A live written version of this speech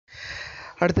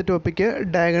അടുത്ത topic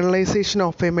diagonalisation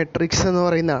of A matrix എന്ന്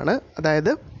പറയുന്നതാണ്.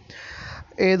 അതായത്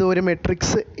ഏതോ ഒരു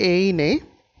മെട്രിക്സ് എയിനെ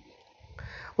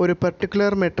ഒരു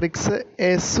പർട്ടിക്കുലർ മെട്രിക്സ്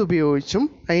എസ് ഉപയോഗിച്ചും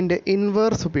അതിൻ്റെ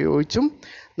ഇൻവേഴ്സ് ഉപയോഗിച്ചും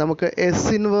നമുക്ക്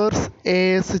എസ് ഇൻവേഴ്സ് എ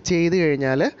എസ് ചെയ്ത്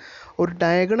കഴിഞ്ഞാൽ ഒരു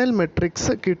ഡയഗണൽ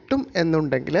മെട്രിക്സ് കിട്ടും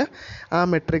എന്നുണ്ടെങ്കിൽ ആ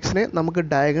മെട്രിക്സിനെ നമുക്ക്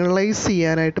ഡയഗണലൈസ്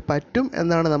ചെയ്യാനായിട്ട് പറ്റും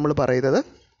എന്നാണ് നമ്മൾ പറയുന്നത്.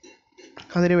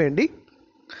 അതിനുവേണ്ടി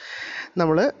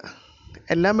നമ്മൾ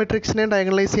എല്ലാ മെട്രിക്സിനെയും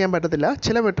ഡയഗണലൈസ് ചെയ്യാൻ പറ്റത്തില്ല,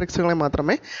 ചില മെട്രിക്സുകളെ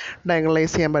മാത്രമേ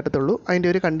ഡയഗണലൈസ് ചെയ്യാൻ പറ്റത്തുള്ളൂ. അതിൻ്റെ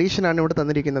ഒരു കണ്ടീഷനാണ് ഇവിടെ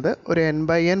തന്നിരിക്കുന്നത്. ഒരു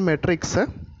n/n മെട്രിക്സ്,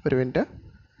 ഒരു മിനിറ്റ്,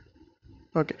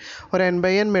 ഓക്കെ, ഒരു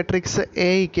n/n മെട്രിക്സ്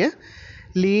എയ്ക്ക്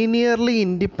ലീനിയർലി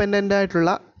ഇൻഡിപെൻഡൻ്റ്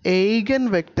ആയിട്ടുള്ള എയ്ഗൻ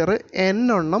വെക്റ്റർ n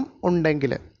എണ്ണം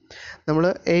ഉണ്ടെങ്കിൽ, നമ്മൾ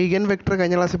എയ്ഗൻ വെക്റ്റർ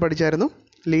കഴിഞ്ഞ ക്ലാസ്സിൽ പഠിച്ചായിരുന്നു.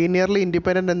 ലീനിയർലി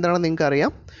ഇൻഡിപെൻഡൻ്റ് എന്താണെന്ന് നിങ്ങൾക്ക്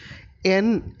അറിയാം. n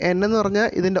എന്ന് പറഞ്ഞാൽ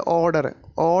ഇതിൻ്റെ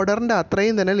ഓർഡറിൻ്റെ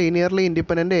അത്രയും തന്നെ ലീനിയർലി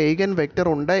ഇൻഡിപെൻഡൻ്റ് എയ്ഗൻ വെക്റ്റർ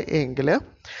ഉണ്ട് എങ്കിൽ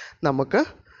നമുക്ക്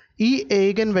ഈ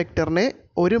എയ്ഗൻ വെക്റ്ററിനെ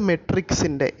ഒരു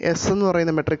മെട്രിക്സിൻ്റെ എസ് എന്ന്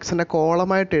പറയുന്ന മെട്രിക്സിൻ്റെ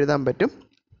കോളമായിട്ട് എഴുതാൻ പറ്റും.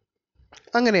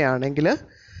 അങ്ങനെയാണെങ്കിൽ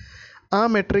ആ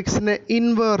മെട്രിക്സിൻ്റെ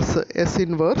inverse S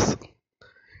inverse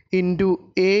into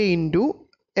A into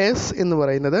S എന്ന്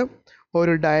പറയുന്നത്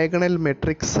ഒരു diagonal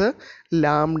matrix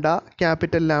lambda,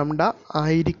 capital lambda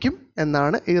ആയിരിക്കും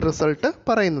എന്നാണ് ഈ റിസൾട്ട്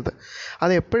പറയുന്നത്.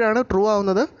 അത് എപ്പോഴാണ് ട്രൂ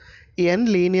ആവുന്നത്? n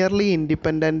ലീനിയർലി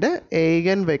ഇൻഡിപെൻഡൻ്റ്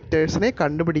എയ്ഗൻ വെക്റ്റേഴ്സിനെ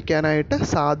കണ്ടുപിടിക്കാനായിട്ട്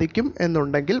സാധിക്കും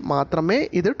എന്നുണ്ടെങ്കിൽ മാത്രമേ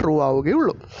ഇത് ട്രൂ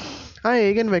ആവുകയുള്ളൂ. ആ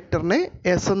എയ്ഗൻ വെക്റ്ററിനെ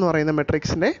എസ് എന്ന് പറയുന്ന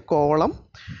മെട്രിക്സിൻ്റെ കോളം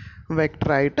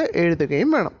വെക്റ്ററായിട്ട്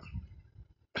എഴുതുകയും വേണം.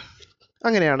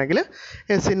 അങ്ങനെയാണെങ്കിൽ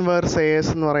എസ് ഇൻവേഴ്സ് എ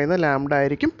എസ് എന്ന് പറയുന്നത് ലാംഡ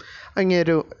ആയിരിക്കും. അങ്ങനെ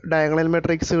ഒരു ഡയഗണൽ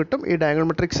മെട്രിക്സ് കിട്ടും. ഈ ഡയഗണൽ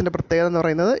മെട്രിക്സിൻ്റെ പ്രത്യേകത എന്ന്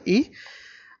പറയുന്നത് ഈ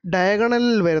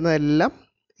ഡയഗണലിൽ വരുന്നതെല്ലാം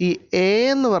ഈ എ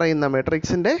എന്ന് പറയുന്ന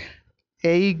മെട്രിക്സിൻ്റെ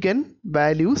എയ്ഗൻ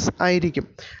വാല്യൂസ് ആയിരിക്കും.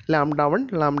 Lambda 1,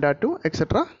 lambda 2,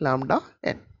 etcetera lambda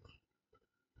n.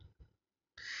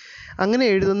 അങ്ങനെ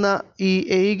എഴുതുന്ന ഈ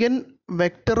എയ്ഗൻ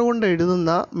വെക്റ്റർ കൊണ്ട്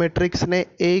എഴുതുന്ന മെട്രിക്സിനെ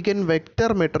എയ്ഗൻ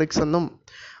വെക്റ്റർ മെട്രിക്സ് എന്നും,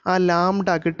 ആ ലാംഡ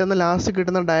കിട്ടുന്ന ലാസ്റ്റ്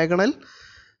കിട്ടുന്ന ഡയഗണൽ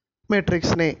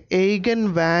മെട്രിക്സിനെ എയ്ഗൻ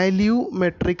വാല്യൂ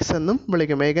മെട്രിക്സ് എന്നും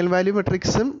വിളിക്കും. എയ്ഗൻ വാല്യൂ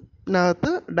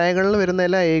മെട്രിക്സിനകത്ത് ഡയഗണലിൽ വരുന്ന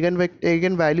എല്ലാ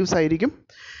എയ്ഗൻ വാല്യൂസ് ആയിരിക്കും.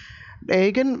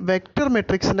 എയ്ഗൻ വെക്റ്റർ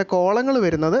മെട്രിക്സിൻ്റെ കോളങ്ങൾ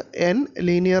വരുന്നത് n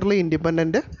linearly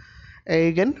independent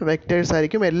eigen vectors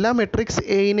ആയിരിക്കും. എല്ലാ മെട്രിക്സ്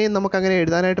എയിനെയും നമുക്ക് അങ്ങനെ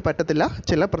എഴുതാനായിട്ട് പറ്റത്തില്ല.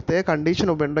 ചില പ്രത്യേക കണ്ടീഷൻ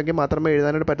ഉണ്ടെങ്കിൽ മാത്രമേ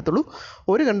എഴുതാനായിട്ട് പറ്റത്തുള്ളൂ.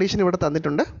 ഒരു കണ്ടീഷൻ ഇവിടെ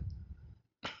തന്നിട്ടുണ്ട്.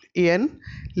 n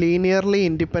ലീനിയർലി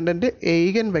ഇൻഡിപെൻഡൻറ്റ്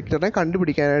എയ്ഗൻ വെക്റ്ററിനെ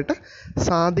കണ്ടുപിടിക്കാനായിട്ട്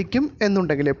സാധിക്കും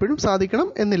എന്നുണ്ടെങ്കിൽ, എപ്പോഴും സാധിക്കണം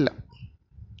എന്നില്ല.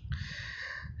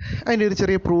 അതിൻ്റെ ഒരു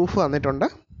ചെറിയ പ്രൂഫ് തന്നിട്ടുണ്ട്.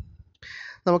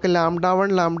 നമുക്ക് lambda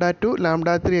 1, lambda 2, lambda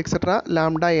 3, etcetera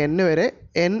lambda n വരെ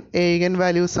n എയ്ഗൻ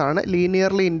വാല്യൂസ് ആണ്,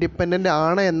 ലീനിയർലി ഇൻഡിപെൻഡൻ്റ്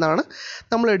ആണ് എന്നാണ്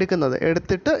നമ്മൾ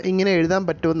എടുത്തിട്ട് ഇങ്ങനെ എഴുതാൻ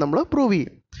പറ്റുമെന്ന് നമ്മൾ പ്രൂവ്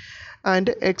ചെയ്യും.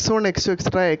 And x1, x2,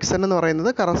 etcetera xn എന്ന്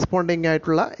പറയുന്നത് കറസ്പോണ്ടിങ്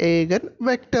ആയിട്ടുള്ള എയ്ഗൻ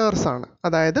വെക്റ്റേഴ്സ് ആണ്.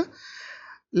 അതായത്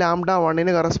ലാംഡ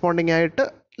 1ന് കറസ്പോണ്ടിങ് ആയിട്ട്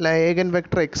എയ്ഗൻ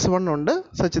വെക്റ്റർ x1 ഉണ്ട്,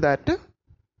 such that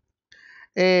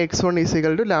ax1 is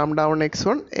equal to lambda 1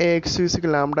 x1, ax2 is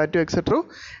equal to lambda 2 etc.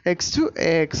 x2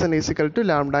 axn is equal to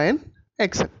lambda n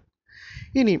xn.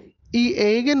 ഇനി ഈ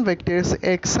eigen vectors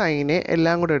xiനെ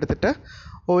എല്ലാം കൂടെ എടുത്തിട്ട്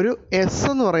ഒരു എസ്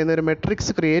എന്ന് പറയുന്ന ഒരു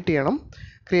മെട്രിക്സ്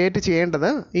ക്രിയേറ്റ് ചെയ്യേണ്ടത്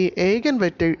ഈ എയ്ഗൻ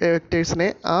വെക്റ്റേഴ്സിനെ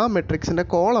ആ മെട്രിക്സിൻ്റെ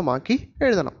കോളമാക്കി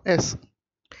എഴുതണം എസ്.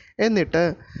 എന്നിട്ട്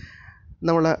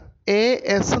നമ്മൾ എ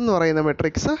എസ് എന്ന് പറയുന്ന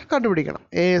മെട്രിക്സ് കണ്ടുപിടിക്കണം.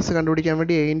 എ എസ് കണ്ടുപിടിക്കാൻ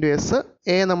വേണ്ടി എ ഇൻറ്റു എസ്,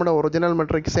 എ നമ്മുടെ original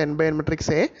matrix n/n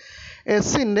matrix A,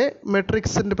 എസിൻ്റെ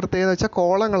മെട്രിക്സിൻ്റെ പ്രത്യേകത എന്ന് വെച്ചാൽ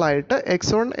കോളങ്ങളായിട്ട്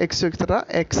x1, x2, എക്സെട്ര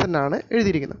xn ആണ്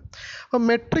എഴുതിയിരിക്കുന്നത്. അപ്പോൾ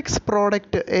മെട്രിക്സ്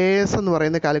പ്രോഡക്റ്റ് എ എസ് എന്ന്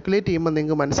പറയുന്നത് കാൽക്കുലേറ്റ് ചെയ്യുമ്പോൾ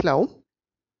നിങ്ങൾക്ക് മനസ്സിലാവും.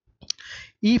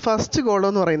 ഈ ഫസ്റ്റ് കോളം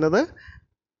എന്ന് പറയുന്നത്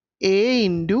എ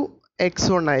ഇൻറ്റു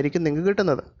x1 ആയിരിക്കും നിങ്ങൾക്ക്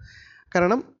കിട്ടുന്നത്.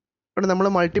 കാരണം ഇവിടെ നമ്മൾ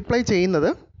മൾട്ടിപ്ലൈ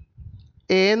ചെയ്യുന്നത്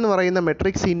എ എന്ന് പറയുന്ന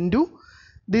matrix into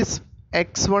this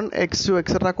x1, x2,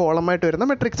 etcetera കോളമായിട്ട് വരുന്ന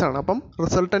മെട്രിക്സ് ആണ്. അപ്പം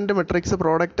റിസൾട്ടൻ്റ് മെട്രിക്സ്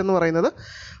പ്രോഡക്റ്റ് എന്ന് പറയുന്നത്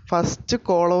ഫസ്റ്റ്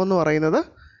കോളം എന്ന് പറയുന്നത്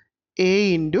എ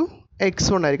ഇൻറ്റു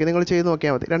x1 ആയിരിക്കും. നിങ്ങൾ ചെയ്ത്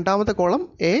നോക്കിയാൽ മതി. രണ്ടാമത്തെ കോളം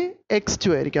എ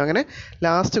x2 ആയിരിക്കും. അങ്ങനെ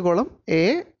ലാസ്റ്റ് കോളം എ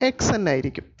xn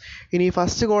ആയിരിക്കും. ഇനി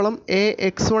ഫസ്റ്റ് കോളം എ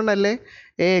x1 അല്ലേ?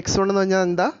 എ x1 എന്ന് പറഞ്ഞാൽ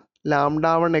എന്താ? ലാംഡ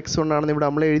 1 x1 ആണെന്ന് ഇവിടെ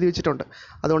നമ്മൾ എഴുതി വെച്ചിട്ടുണ്ട്.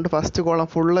 അതുകൊണ്ട് ഫസ്റ്റ് കോളം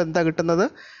ഫുള്ള് എന്താ കിട്ടുന്നത്?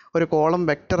 ഒരു കോളം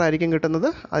വെക്റ്റർ ആയിരിക്കും കിട്ടുന്നത്.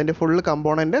 അതിൻ്റെ ഫുള്ള്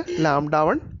കമ്പോണൻറ്റ് ലാംഡ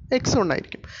 1 x1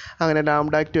 ആയിരിക്കും. അങ്ങനെ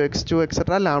lambda 2 x2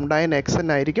 etcetera lambda n xn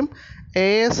ആയിരിക്കും എ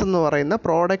എസ് എന്ന് പറയുന്ന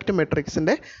പ്രോഡക്റ്റ്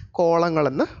മെട്രിക്സിൻ്റെ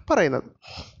കോളങ്ങളെന്ന് പറയുന്നത്.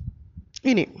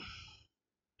 ഇനി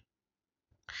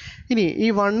ഇനി ഈ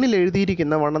 1-ൽ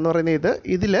എഴുതിയിരിക്കുന്ന 1 എന്ന് പറയുന്ന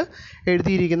ഇതിൽ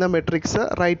എഴുതിയിരിക്കുന്ന മെട്രിക്സ്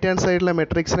റൈറ്റ് ഹാൻഡ് സൈഡിലെ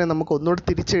മെട്രിക്സിനെ നമുക്ക് ഒന്നുകൂടി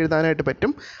തിരിച്ചെഴുതാനായിട്ട്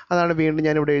പറ്റും. അതാണ് വീണ്ടും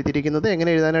ഞാനിവിടെ എഴുതിയിരിക്കുന്നത്.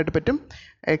 എങ്ങനെ എഴുതാനായിട്ട് പറ്റും?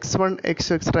 x1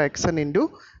 x2 et cetera xn into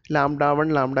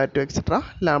λ1 λ2 et cetera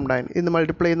λn. ഇന്ന്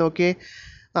മൾട്ടിപ്ലൈ ചെയ്ത് നോക്കിയേ.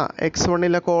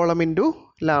 x1ലെ കോളം ഇൻറ്റു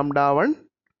λ1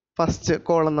 ഫസ്റ്റ്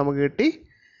കോളം നമുക്ക് കിട്ടി.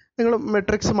 നിങ്ങൾ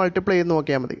മെട്രിക്സ് മൾട്ടിപ്ലൈ ചെയ്ത്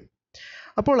നോക്കിയാൽ മതി.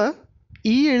 അപ്പോൾ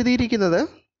ഈ എഴുതിയിരിക്കുന്നത്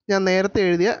ഞാൻ നേരത്തെ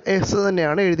എഴുതിയ എസ്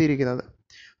തന്നെയാണ് എഴുതിയിരിക്കുന്നത്.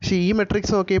 പക്ഷേ ഈ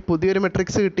മെട്രിക്സ് നോക്കി പുതിയൊരു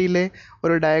മെട്രിക്സ് കിട്ടിയില്ലേ,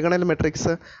 ഒരു ഡയഗണൽ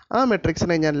മെട്രിക്സ്. ആ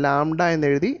മെട്രിക്സിനെ ഞാൻ ലാംഡ എന്ന്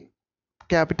എഴുതി,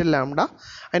 ക്യാപിറ്റൽ ലാംഡ.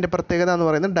 അതിൻ്റെ പ്രത്യേകത എന്ന്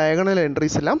പറയുന്നത് ഡയഗണൽ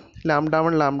എൻട്രീസ് എല്ലാം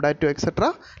λ1 λ2 എക്സെട്രാ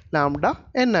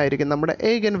λn ആയിരിക്കും, നമ്മുടെ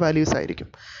ഏഗൻ വാല്യൂസ് ആയിരിക്കും.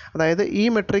 അതായത് ഈ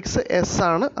മെട്രിക്സ് എസ്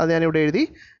ആണ്, അത് ഞാനിവിടെ എഴുതി.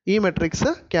 ഈ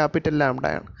മെട്രിക്സ് ക്യാപിറ്റൽ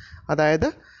ലാംഡയാണ്. അതായത്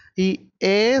ഈ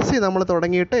എ എസ് സി നമ്മൾ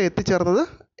തുടങ്ങിയിട്ട് എത്തിച്ചേർന്നത്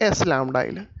എസ്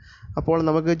ലാംഡയിൽ. അപ്പോൾ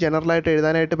നമുക്ക് ജനറലായിട്ട്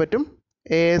എഴുതാനായിട്ട് പറ്റും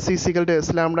A S equal to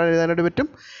S lambda എഴുതാനായിട്ട് പറ്റും.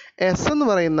 എസ് എന്ന്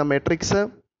പറയുന്ന മെട്രിക്സ്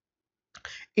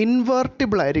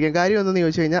ഇൻവേർട്ടിബിൾ ആയിരിക്കും. കാര്യം എന്തെന്ന്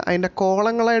ചോദിച്ചു കഴിഞ്ഞാൽ അതിൻ്റെ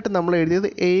കോളങ്ങളായിട്ട് നമ്മൾ എഴുതിയത്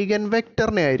ഏഗൻ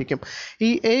വെക്റ്ററിനെ ആയിരിക്കും. ഈ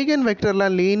ഏഗൻ വെക്റ്ററെല്ലാം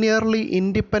ലീനിയർലി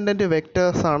ഇൻഡിപെൻഡൻറ്റ്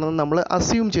വെക്റ്റേഴ്സ് ആണെന്ന് നമ്മൾ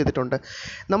അസ്യൂം ചെയ്തിട്ടുണ്ട്.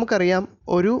 നമുക്കറിയാം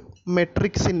ഒരു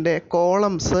മെട്രിക്സിൻ്റെ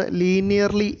കോളംസ്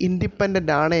ലീനിയർലി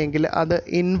ഇൻഡിപെൻഡൻ്റ് ആണെങ്കിൽ അത്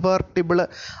ഇൻവേർട്ടിബിൾ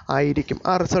ആയിരിക്കും.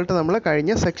 ആ റിസൾട്ട് നമ്മൾ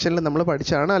കഴിഞ്ഞ സെക്ഷനിൽ നമ്മൾ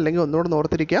പഠിച്ചതാണ്. അല്ലെങ്കിൽ ഒന്നുകൂടെ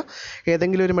ഓർത്തിരിക്കുക,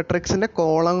 ഏതെങ്കിലും ഒരു മെട്രിക്സിൻ്റെ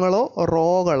കോളങ്ങളോ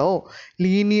റോകളോ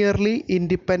ലീനിയർലി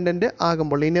ഇൻഡിപെൻഡൻറ്റ്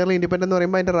ആകുമ്പോൾ, ലീനിയർലി ഇൻഡിപെൻഡൻ്റ് എന്ന്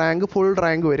പറയുമ്പോൾ അതിൻ്റെ റാങ്ക് ഫുൾ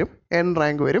റാങ്ക് വരും, n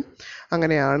റാങ്ക് വരും.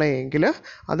 അങ്ങനെയാണെങ്കിൽ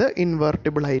അത്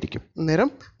ഇൻവേർട്ടിബിൾ ആയിരിക്കും. അന്നേരം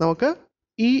നമുക്ക്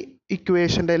ഈ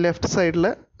ഇക്വേഷൻ്റെ ലെഫ്റ്റ് സൈഡിൽ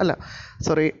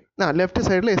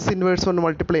എസ് ഇൻവേഴ്സ് കൊണ്ട്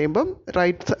മൾട്ടിപ്ലൈ ചെയ്യുമ്പം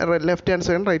ലെഫ്റ്റ് ഹാൻഡ്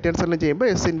സൈഡും റൈറ്റ് ഹാൻഡ് സൈഡിലും ചെയ്യുമ്പോൾ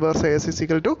S inverse S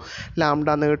equal to lambda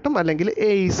എന്ന് കിട്ടും. അല്ലെങ്കിൽ A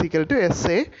equal to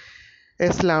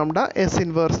S lambda S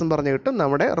inverse എന്ന് പറഞ്ഞ് കിട്ടും.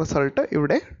 നമ്മുടെ റിസൾട്ട്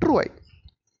ഇവിടെ ട്രൂ ആയി.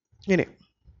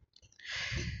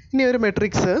 ഇനി ഒരു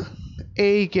മെട്രിക്സ്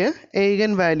എയ്ക്ക്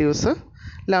ഏഗൻ വാല്യൂസ്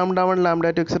λ1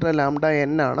 λ2 എക്സെട്രാ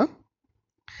λn ആണ്.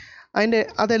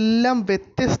 അതെല്ലാം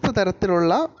വ്യത്യസ്ത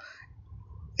തരത്തിലുള്ള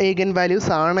ഏഗൻ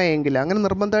വാല്യൂസ് ആണ് എങ്കിൽ, അങ്ങനെ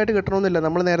നിർബന്ധമായിട്ട് കിട്ടണമെന്നില്ല.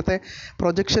 നമ്മൾ നേരത്തെ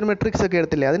പ്രൊജക്ഷൻ മെട്രിക്സ് ഒക്കെ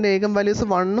എടുത്തില്ലേ, അതിൻ്റെ ഏഗൻ വാല്യൂസ്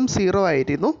 1ഉം 0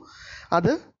 ആയിരുന്നു.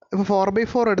 അത് ഇപ്പോൾ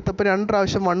 4/4 എടുത്തപ്പോൾ 2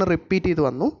 പ്രാവശ്യം 1 റിപ്പീറ്റ് ചെയ്ത്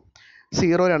വന്നു,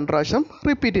 0 2 പ്രാവശ്യം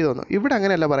റിപ്പീറ്റ് ചെയ്ത് വന്നു. ഇവിടെ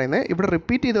അങ്ങനെയല്ല പറയുന്നത്. ഇവിടെ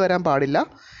റിപ്പീറ്റ് ചെയ്ത് വരാൻ പാടില്ല,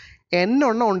 n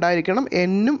എണ്ണം ഉണ്ടായിരിക്കണം.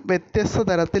 n-ഉം വ്യത്യസ്ത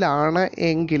തരത്തിലാണ്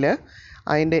എങ്കിൽ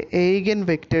അതിൻ്റെ ഏഗൻ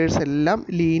വെക്റ്റേഴ്സ് എല്ലാം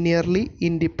ലീനിയർലി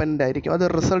ഇൻഡിപെൻഡൻ്റ് ആയിരിക്കും.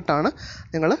 അതൊരു റിസൾട്ടാണ്.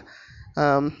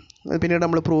 പിന്നീട്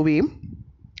നമ്മൾ പ്രൂവ് ചെയ്യും.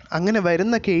 അങ്ങനെ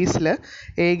വരുന്ന കേസിൽ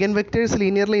ഏഗൻ വെക്റ്റേഴ്സ്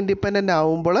ലീനിയർലി ഇൻഡിപെൻഡൻ്റ്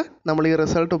ആവുമ്പോൾ നമ്മൾ ഈ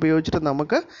റിസൾട്ട് ഉപയോഗിച്ചിട്ട്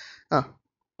നമുക്ക്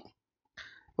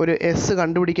ഒരു എസ്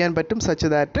കണ്ടുപിടിക്കാൻ പറ്റും. Such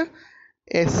that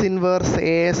S inverse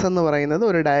A S എന്ന് പറയുന്നത്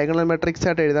ഒരു ഡയഗണൽ മെട്രിക്സ്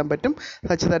ആയിട്ട് എഴുതാൻ പറ്റും.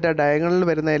 സച്ച് ദാറ്റ് ആ ഡയഗണലിൽ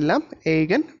വരുന്ന എല്ലാം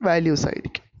ഏഗൻ വാല്യൂസ്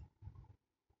ആയിരിക്കും.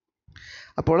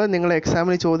 അപ്പോൾ നിങ്ങൾ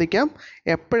എക്സാമിന് ചോദിക്കാം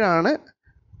എപ്പോഴാണ്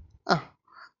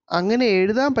അങ്ങനെ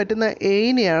എഴുതാൻ പറ്റുന്ന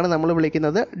എയിനെയാണ് നമ്മൾ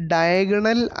വിളിക്കുന്നത്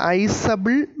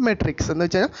ഡയഗണലൈസബിൾ മെട്രിക്സ്. എന്ന്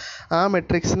വെച്ചാൽ ആ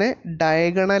മെട്രിക്സിനെ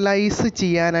ഡയഗണലൈസ്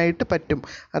ചെയ്യാനായിട്ട് പറ്റും.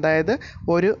 അതായത്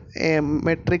ഒരു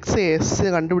മെട്രിക്സ് എസ്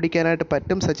കണ്ടുപിടിക്കാനായിട്ട്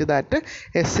പറ്റും. Such that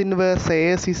S inverse A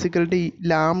S equal to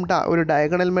lambda ഒരു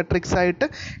ഡയഗണൽ മെട്രിക്സ് ആയിട്ട്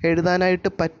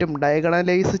എഴുതാനായിട്ട് പറ്റും,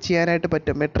 ഡയഗണലൈസ് ചെയ്യാനായിട്ട്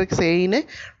പറ്റും. മെട്രിക്സ് എയിനെ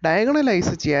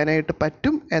ഡയഗണലൈസ് ചെയ്യാനായിട്ട്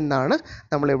പറ്റും എന്നാണ്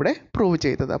നമ്മളിവിടെ പ്രൂവ്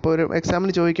ചെയ്തത്. അപ്പോൾ ഒരു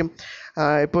എക്സാമിന് ചോദിക്കും,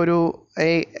 ഇപ്പോൾ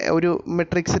ഒരു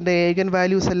മെട്രിക്സിൻ്റെ ഏഗൻ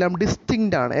വാല്യൂസ് എല്ലാം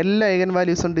ഡിസ്റ്റിങ്ക്റ്റ് ആണ്, എല്ലാ ഏഗൻ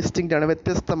വാല്യൂസും ഡിസ്റ്റിങ്ക്റ്റ് ആണ്,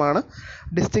 വ്യത്യസ്തമാണ്.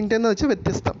 ഡിസ്റ്റിങ്ക്റ്റ് എന്ന് വെച്ചാൽ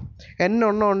വ്യത്യസ്തം. n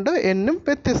ഒന്നും ഉണ്ട്, n-ഉം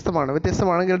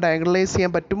വ്യത്യസ്തമാണെങ്കിൽ ഡയഗണലൈസ്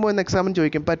ചെയ്യാൻ പറ്റുമോ എന്ന് എക്സാമിന്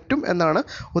ചോദിക്കും. പറ്റും എന്നാണ്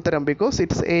ഉത്തരം. Because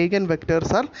it's ഏഗൻ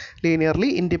vectors R linearly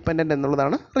independent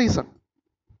എന്നുള്ളതാണ് reason.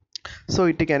 So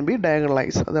it can be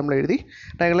diagonalise. അത് നമ്മൾ എഴുതി.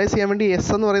 ഡയഗണലൈസ് ചെയ്യാൻ വേണ്ടി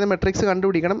എസ് എന്ന് പറയുന്ന മെട്രിക്സ്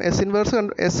കണ്ടുപിടിക്കണം. എസ്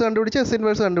കണ്ടുപിടിച്ച് എസ്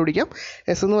ഇൻവേഴ്സ് കണ്ടുപിടിക്കാം.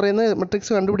 എസ് എന്ന് പറയുന്ന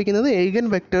മെട്രിക്സ് കണ്ടുപിടിക്കുന്നത് ഏഗൻ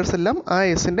വെക്റ്റേഴ്സ് എല്ലാം ആ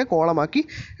എസിൻ്റെ കോളമാക്കി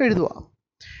എഴുതുക.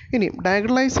 ഇനി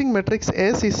ഡയഗണലൈസിങ് matrix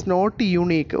S is not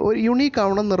unique. ഒരു യുണീക്ക്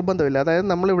ആവണം നിർബന്ധമില്ല. അതായത്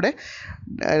നമ്മളിവിടെ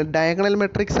ഡയഗണൽ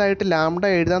മെട്രിക്സ് ആയിട്ട് ലാംഡ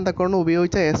എഴുതാൻ തക്കവണ്ണം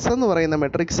ഉപയോഗിച്ച എസ് എന്ന് പറയുന്ന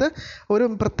മെട്രിക്സ് ഒരു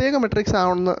പ്രത്യേക മെട്രിക്സ്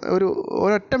ആവണമെന്ന്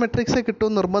ഒരൊറ്റ മെട്രിക്സേ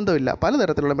കിട്ടുമെന്ന് നിർബന്ധമില്ല.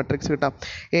 പലതരത്തിലുള്ള മെട്രിക്സ് കിട്ടാം.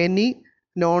 Any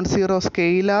non zero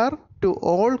scalar to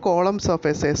all columns of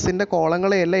S. എസിൻ്റെ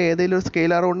കോളങ്ങളെയെല്ലാം ഏതെങ്കിലും ഒരു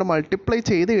സ്കെയിലാർ കൊണ്ട് മൾട്ടിപ്ലൈ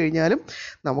ചെയ്ത് കഴിഞ്ഞാലും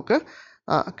നമുക്ക്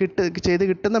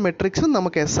കിട്ടുന്ന മെട്രിക്സും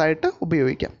നമുക്ക് എസ് ആയിട്ട്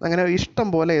ഉപയോഗിക്കാം. അങ്ങനെ ഇഷ്ടം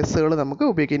പോലെ എസ്സുകൾ നമുക്ക്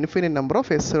ഉപയോഗിക്കാം. ഇൻഫിനിറ്റ് നമ്പർ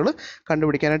ഓഫ് എസ്സുകൾ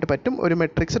കണ്ടുപിടിക്കാനായിട്ട് പറ്റും ഒരു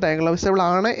മെട്രിക്സ് ഡയഗണലൈസബിൾ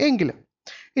ആണ് എങ്കിൽ.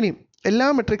 ഇനി എല്ലാ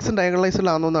മെട്രിക്സും ഡയഗണലൈസ്ഡ്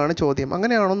ആണെന്നാണ് ചോദ്യം.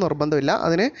 അങ്ങനെയാണെന്ന് നിർബന്ധമില്ല.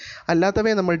 അതിനെ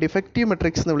അല്ലാത്തവയെ നമ്മൾ ഡിഫക്റ്റീവ്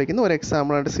മെട്രിക്സ് എന്ന് വിളിക്കുന്നു. ഒരു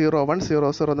എക്സാമ്പിളാണ് 0 1 0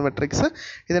 0 എന്ന മെട്രിക്സ്.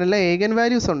 ഇതിനെല്ലാം ഏഗൻ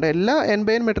വാല്യൂസ് ഉണ്ട്. എല്ലാ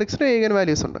n/n മെട്രിക്സിനും ഏഗൻ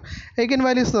വാല്യൂസ് ഉണ്ട്. ഏഗൻ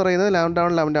വാല്യൂസ് എന്ന് പറയുന്നത്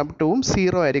λ1 λ2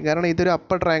 0 ആയിരിക്കും. കാരണം ഇതൊരു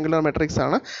അപ്പർ ട്രയാങ്കുലർ മെട്രിക്സ്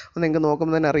ആണ്. നിങ്ങൾക്ക്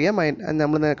നോക്കുമ്പോൾ തന്നെ അറിയാം.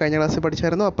 നമ്മൾ കഴിഞ്ഞ ക്ലാസ്സിൽ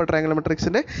പഠിച്ചായിരുന്നു. അപ്പർ ട്രയാങ്കുലർ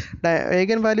മെട്രിക്സിൻ്റെ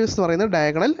ഏഗൻ വാല്യൂസ് എന്ന് പറയുന്നത്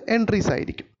ഡയഗണൽ എൻട്രീസ്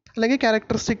ആയിരിക്കും. അല്ലെങ്കിൽ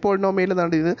ക്യാരക്ടറിസ്റ്റിക് പോളിനോമിയൽ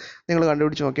എന്നാണ് ഇത് നിങ്ങൾ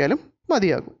കണ്ടുപിടിച്ച് നോക്കിയാലും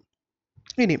മതിയാകും.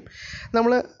 ഇനിയും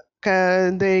നമ്മൾ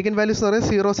ഏഗൻ വാല്യൂസ് എന്ന് പറയുന്നത്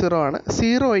 0 0 ആണ്.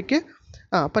 0യ്ക്ക്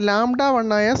അപ്പോൾ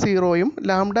λ1 ആയ 0യും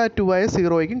λ2 ആയ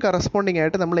 0യ്ക്കും കറസ്പോണ്ടിങ്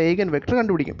ആയിട്ട് നമ്മൾ ഏഗൻ വെക്ടർ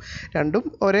കണ്ടുപിടിക്കും. രണ്ടും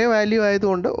ഒരേ വാല്യൂ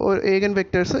ആയതുകൊണ്ട് ഏഗൻ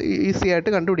വെക്ടേഴ്സ് ഈസി ആയിട്ട്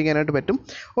കണ്ടുപിടിക്കാനായിട്ട് പറ്റും.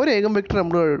 ഒരു ഏഗൻ വെക്ടർ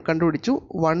നമ്മൾ കണ്ടുപിടിച്ചു,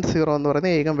 1 0 എന്ന്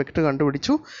പറയുന്ന ഏഗൻ വെക്ടർ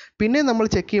കണ്ടുപിടിച്ചു. പിന്നെ നമ്മൾ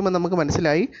ചെക്ക് ചെയ്യുമ്പോൾ നമുക്ക്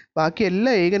മനസ്സിലായി ബാക്കി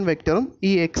എല്ലാ ഏഗൻ വെക്ടറും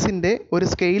ഈ എക്സിൻ്റെ ഒരു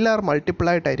സ്കെയിലാർ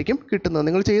മൾട്ടിപ്പിളായിട്ടായിരിക്കും കിട്ടുന്നത്.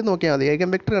 നിങ്ങൾ ചെയ്ത് നോക്കിയാൽ മതി.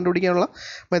 ഏഗൻ വെക്ടർ കണ്ടുപിടിക്കാനുള്ള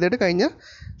മെത്തേഡ് കഴിഞ്ഞ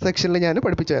സെക്ഷനിൽ ഞാൻ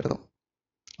പഠിപ്പിച്ചായിരുന്നു.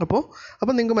 അപ്പോൾ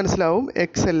നിങ്ങൾക്ക് മനസ്സിലാവും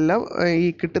എക്സ് എല്ലാം ഈ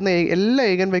കിട്ടുന്ന എല്ലാ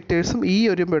ഏഗൻ വെക്ടേഴ്സും ഈ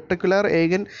ഒരു പെർട്ടിക്കുലർ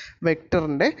ഏഗൻ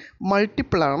വെക്ടറിൻ്റെ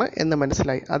മൾട്ടിപ്പിളാണ് എന്ന്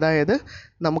മനസ്സിലായി. അതായത്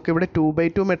നമുക്കിവിടെ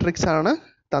 2/2 മെട്രിക്സ് ആണ്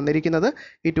തന്നിരിക്കുന്നത്.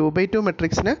 ഈ 2/2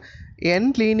 മെട്രിക്സിന് n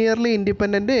ലീനിയർലി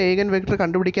ഇൻഡിപെൻഡൻറ്റ് ഏഗൻ വെക്ടർ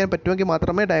കണ്ടുപിടിക്കാൻ പറ്റുമെങ്കിൽ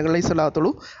മാത്രമേ ഡയഗണലൈസ്ഡ്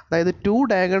ആകത്തുള്ളൂ. അതായത്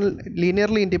 2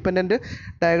 ലീനിയർലി ഇൻഡിപെൻഡൻറ്റ്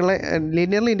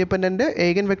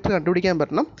ഏഗൻ വെക്ടർ കണ്ടുപിടിക്കാൻ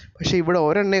പറ്റണം. പക്ഷേ ഇവിടെ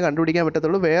ഒരെണ്ണേ കണ്ടുപിടിക്കാൻ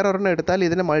പറ്റത്തുള്ളൂ. വേറൊരെണ്ണം എടുത്താൽ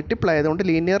ഇതിന് മൾട്ടിപ്പിൾ ആയതുകൊണ്ട്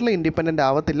ലീനിയർലി ഇൻഡിപെൻഡൻറ്റ്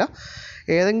ആവത്തില്ല.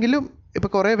 ഏതെങ്കിലും ഇപ്പോൾ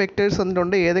കുറേ വെക്ടേഴ്സ്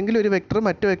വന്നിട്ടുണ്ട്. ഏതെങ്കിലും ഒരു വെക്ടർ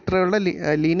മറ്റു വെക്ടറുകളുടെ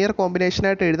ലീനിയർ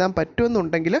കോമ്പിനേഷനായിട്ട് എഴുതാൻ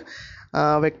പറ്റുമെന്നുണ്ടെങ്കിൽ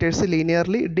വെക്ടേഴ്സ്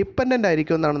ലീനിയർലി ഡിപ്പെൻഡൻ്റ്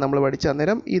ആയിരിക്കും എന്നാണ് നമ്മൾ പഠിച്ചത്.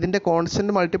 അന്നേരം ഇതിൻ്റെ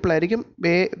കോൺസ്റ്റൻറ്റ് മൾട്ടിപ്പിൾ ആയിരിക്കും.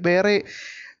 വേറെ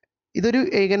ഇതൊരു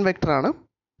ഏഗൻ വെക്ടറാണ്.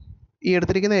 ഈ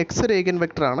എടുത്തിരിക്കുന്ന എക്സ് ഒരു ഏഗൻ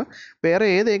വെക്ടറാണ്. വേറെ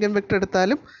ഏത് ഏഗൻ വെക്ടർ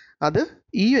എടുത്താലും അത്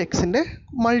ഈ എക്സിൻ്റെ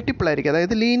മൾട്ടിപ്പിൾ ആയിരിക്കും.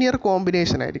 അതായത് ലീനിയർ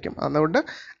കോമ്പിനേഷൻ ആയിരിക്കും. അതുകൊണ്ട്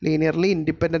ലീനിയർലി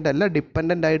ഇൻഡിപെൻഡൻ്റ് അല്ല,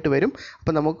 ഡിപ്പെൻഡൻ്റ് ആയിട്ട് വരും.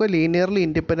 അപ്പോൾ നമുക്ക് ലീനിയർലി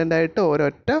ഇൻഡിപെൻഡൻ്റ് ആയിട്ട്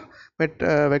ഒരൊറ്റ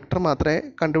വെക്ടർ മാത്രമേ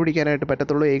കണ്ടുപിടിക്കാനായിട്ട്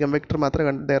പറ്റത്തുള്ളൂ. ഏഗൻ വെക്ടർ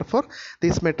മാത്രമേ therefore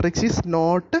this matrix is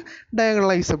not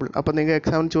diagonalizable. അപ്പോൾ നിങ്ങൾ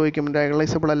എക്സാമിന് ചോദിക്കും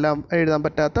ഡയഗണലൈസബിൾ എല്ലാം എഴുതാൻ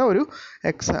പറ്റാത്ത ഒരു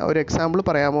എക്സാമ്പിൾ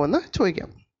പറയാമോ എന്ന് ചോദിക്കാം.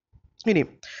 ഇനി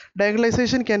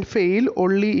diagonalisation can fail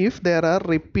only if there are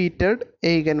repeated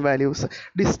ഏഗൻ values.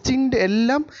 Distinct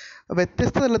എല്ലാം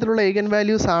വ്യത്യസ്ത തലത്തിലുള്ള ഏഗൻ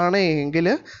വാല്യൂസ് ആണെങ്കിൽ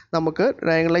നമുക്ക്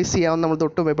ഡയഗണലൈസ് ചെയ്യാമെന്ന് നമ്മൾ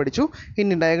തൊട്ടുപോയി പഠിച്ചു.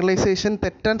 ഇനി ഡയഗണലൈസേഷൻ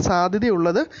തെറ്റാൻ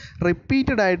സാധ്യതയുള്ളത്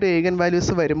റിപ്പീറ്റഡ് ആയിട്ട് ഏഗൻ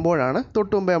വാല്യൂസ് വരുമ്പോഴാണ്.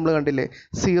 തൊട്ടുമുമ്പേ നമ്മൾ കണ്ടില്ലേ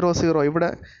 0 0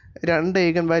 ഇവിടെ 2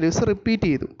 ഏഗൻ വാല്യൂസ് റിപ്പീറ്റ്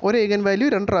ചെയ്തു. ഒരു ഏഗൻ വാല്യൂ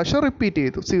 2 പ്രാവശ്യം റിപ്പീറ്റ്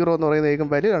ചെയ്തു. 0 എന്ന് പറയുന്ന ഏഗൻ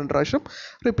വാല്യൂ 2 പ്രാവശ്യം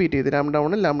റിപ്പീറ്റ് ചെയ്തു.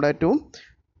 λ1 λ2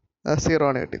 0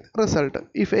 ആണ് കിട്ടിയത്. Result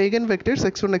if ഏഗൻ vectors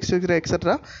x1 x2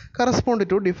 etc. Correspond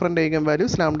to different ഏഗൻ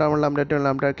values λ1 λ2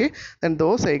 λk then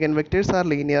those ഏഗൻ vectors R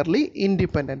linearly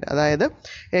independent. അതായത്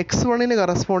x1ന്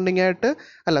കറസ്പോണ്ടിങ് ആയിട്ട്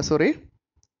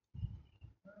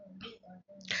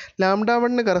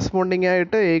λ1ന് കറസ്പോണ്ടിങ്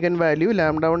ആയിട്ട് ഏഗൻ വാല്യൂ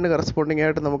λ1ന് കറസ്പോണ്ടിങ്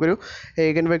ആയിട്ട് നമുക്കൊരു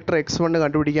ഏഗൻ വെക്ടർ x1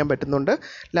 കണ്ടുപിടിക്കാൻ പറ്റുന്നുണ്ട്.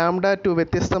 λ2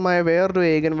 വ്യത്യസ്തമായ വേറൊരു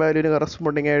ഏഗൻ വാല്യൂവിന്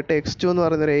കറസ്പോണ്ടിങ് ആയിട്ട് x2 എന്ന്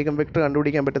പറയുന്നൊരു ഏഗൻ വെക്ടർ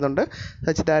കണ്ടുപിടിക്കാൻ പറ്റുന്നുണ്ട്.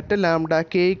 സച്ച് ദാറ്റ്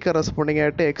λk കറസ്പോണ്ടിങ്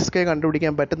ആയിട്ട് xk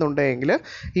കണ്ടുപിടിക്കാൻ പറ്റുന്നുണ്ടെങ്കിൽ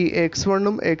ഈ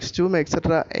x1ഉം x2ഉം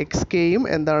എക്സെട്ര xkയും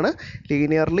എന്താണ്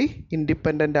ലീനിയർലി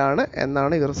ഇൻഡിപെൻഡൻ്റ് ആണ്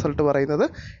എന്നാണ് ഈ റിസൾട്ട് പറയുന്നത്.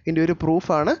 ഇതിൻ്റെ ഒരു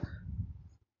പ്രൂഫാണ്.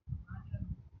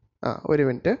 ഒരു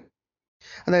മിനിറ്റ്.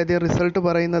 അതായത് ഈ റിസൾട്ട്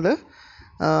പറയുന്നത്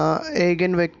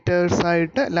ഏഗൻ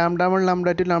വെക്ടേഴ്സായിട്ട് λ1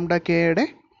 λ2 λkയുടെ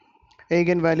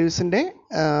ഏഗൻ വാല്യൂസിൻ്റെ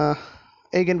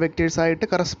ഏഗൻ വെക്ടേഴ്സായിട്ട്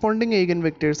corresponding ഏഗൻ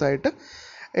വെക്ടേഴ്സായിട്ട്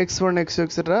x1 x2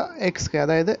 etcetera xk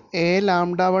അതായത്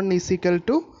λ1 is equal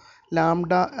to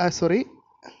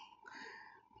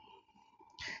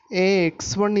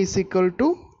ax1 is equal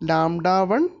to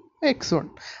λ1 x1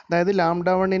 അതായത്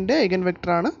λ1ൻ്റെ ഏഗൻ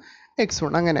വെക്ടറാണ്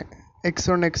x1. അങ്ങനെ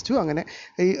x1 x2 അങ്ങനെ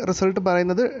ഈ റിസൾട്ട്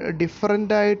പറയുന്നത്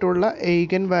ഡിഫറൻ്റ് ആയിട്ടുള്ള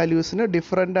ഏഗൻ വാല്യൂസിന്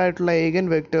ഡിഫറൻ്റ് ആയിട്ടുള്ള ഏഗൻ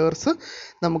വെക്ടേഴ്സ്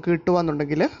നമുക്ക്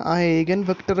കിട്ടുകയെന്നുണ്ടെങ്കിൽ ആ ഏഗൻ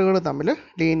വെക്ടറുകൾ തമ്മിൽ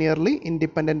ലീനിയർലി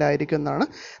ഇൻഡിപെൻഡൻ്റ് ആയിരിക്കും എന്നാണ്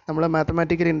നമ്മൾ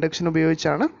മാത്തമാറ്റിക്കൽ ഇൻഡക്ഷൻ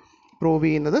ഉപയോഗിച്ചാണ് പ്രൂവ്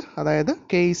ചെയ്യുന്നത്. അതായത്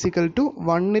k ഈക്വൽ ടു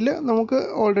 1ൽ നമുക്ക്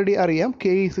ഓൾറെഡി അറിയാം,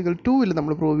 k ഈക്വൽ 2ൽ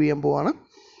നമ്മൾ പ്രൂവ് ചെയ്യാൻ പോവാണ്.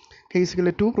 k ഈക്വൽ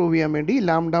 2 പ്രൂവ് ചെയ്യാൻ വേണ്ടി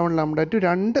λ1 λ2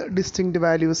 രണ്ട് ഡിസ്റ്റിങ്ക്റ്റ്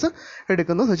വാല്യൂസ്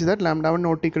എടുക്കുന്നു. Such that λ1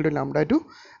 not equal to λ2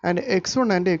 and x1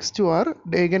 and x2 R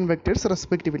ഏഗൻ vectors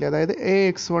respectively. അതായത്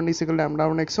ax1 is equal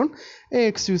λ1 x1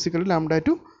 ax2 is equal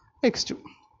λ2 x2.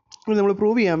 ഇത് നമ്മൾ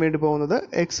പ്രൂവ് ചെയ്യാൻ വേണ്ടി പോകുന്നത്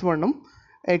x1ഉം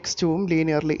x2ഉം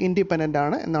ലീനിയർലി ഇൻഡിപെൻഡൻ്റ്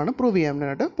ആണ് എന്നാണ് പ്രൂവ്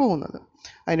ചെയ്യാനായിട്ട് പോകുന്നത്.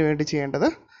 അതിനുവേണ്ടി ചെയ്യേണ്ടത്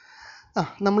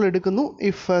നമ്മൾ എടുക്കുന്നു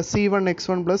if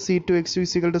c1x1 plus c2x2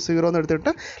 equal to 0 എന്ന്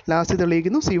എടുത്തിട്ട് ലാസ്റ്റ്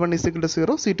തെളിയിക്കുന്നു c1 equal to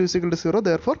 0 c2 equal to 0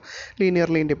 therefore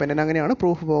linearly independent. അങ്ങനെയാണ്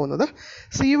പ്രൂഫ് പോകുന്നത്.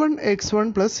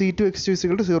 c1x1 plus c2x2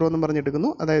 equal to 0 എന്ന്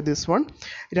പറഞ്ഞെടുക്കുന്നു. അതായത് ദിസ് വൺ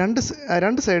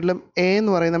രണ്ട് സൈഡിലും a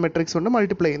എന്ന് പറയുന്ന മെട്രിക്സ് കൊണ്ട്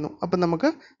മൾട്ടിപ്ലൈ ചെയ്യുന്നു. അപ്പം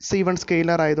നമുക്ക് c1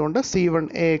 സ്കെയിലർ ആയതുകൊണ്ട്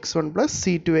c1ax1 plus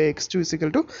c2ax2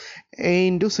 equal to a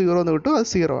into 0 എന്ന് കിട്ടും. അത്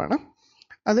 0 ആണ്.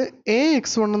 അത്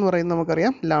ax1 എന്ന് പറയുന്നത്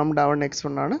നമുക്കറിയാം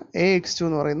λ1x1 ആണ്. ax2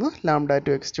 എന്ന് പറയുന്നത്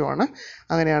λ2x2 ആണ്.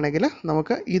 അങ്ങനെയാണെങ്കിൽ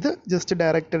നമുക്ക് ഇത് ജസ്റ്റ്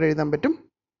ഡയറക്റ്റ് എഴുതാൻ പറ്റും.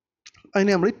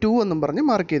 അതിനെ നമ്മൾ 2 എന്നും പറഞ്ഞ്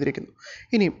മാർക്ക് ചെയ്തിരിക്കുന്നു.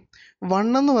 ഇനിയും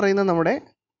 1 എന്ന് പറയുന്ന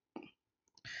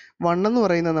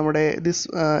നമ്മുടെ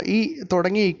ഈ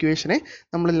തുടങ്ങിയ ഇക്വേഷനെ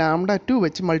നമ്മൾ λ2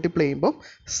 വെച്ച് മൾട്ടിപ്ലൈ ചെയ്യുമ്പോൾ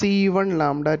c1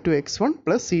 λ2x1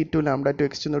 plus c2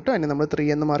 λ2x2 എന്ന് കിട്ടും. അതിനെ നമ്മൾ 3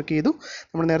 എന്ന് മാർക്ക് ചെയ്തു.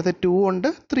 നമ്മൾ നേരത്തെ 2 ഉണ്ട്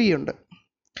 3 ഉണ്ട്.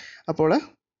 അപ്പോൾ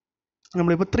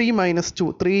നമ്മളിപ്പോൾ 3 - 2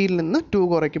 3യിൽ നിന്ന് 2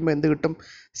 കുറയ്ക്കുമ്പോൾ എന്ത് കിട്ടും?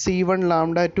 c1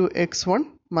 λ2x1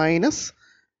 minus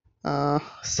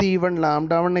c1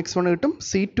 λ1x1 കിട്ടും.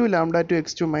 c2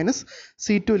 λ2x2 minus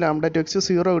c2 λ2x2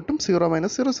 0 കിട്ടും. 0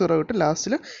 - 0 0 കിട്ടും.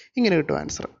 ലാസ്റ്റിൽ ഇങ്ങനെ കിട്ടും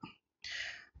ആൻസർ.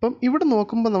 അപ്പം ഇവിടെ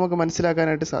നോക്കുമ്പോൾ നമുക്ക്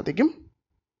മനസ്സിലാക്കാനായിട്ട് സാധിക്കും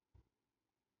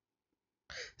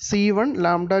c1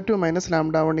 λ2 minus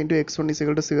λ1 into x1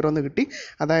 equal to 0 എന്ന് കിട്ടി.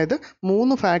 അതായത്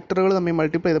 3 ഫാക്ടറുകൾ തമ്മിൽ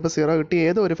മൾട്ടിപ്ലൈ ചെയ്തപ്പോൾ 0 കിട്ടി.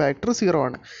 ഏതോ ഒരു ഫാക്ടർ 0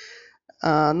 ആണ്.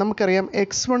 നമുക്കറിയാം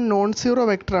x1 നോൺ സീറോ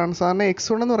വെക്ടറാണ്. സാറിന്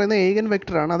x1 എന്ന് പറയുന്നത് ഏഗൻ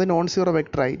വെക്ടറാണ്. അത് നോൺ സീറോ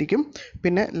വെക്ടർ ആയിരിക്കും.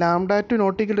 പിന്നെ λ2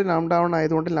 നോട്ട് ഈക്വൽ ടു λ1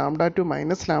 ആയതുകൊണ്ട് λ2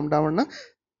 മൈനസ് λ1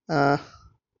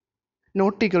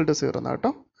 നോട്ട് ഈക്വൽ ടു 0 എന്നാണ്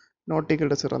കേട്ടോ. നോട്ട് ഈക്വൽ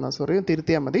ടു 0 എന്നാണ്, സോറി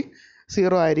തിരുത്തിയാൽ മതി.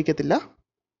 0 ആയിരിക്കത്തില്ല.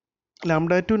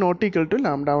 λ2 നോട്ട് ഈക്വൽ ടു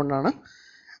λ1 ആണ്.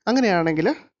 അങ്ങനെയാണെങ്കിൽ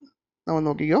നമ്മൾ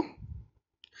നോക്കിക്കോ,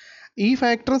 ഈ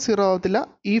ഫാക്ടറും 0 ആവത്തില്ല,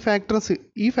 ഈ ഫാക്ടറും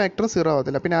 0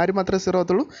 ആവത്തില്ല. പിന്നെ ആര് മാത്രമേ 0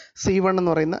 ആവത്തുള്ളൂ? c1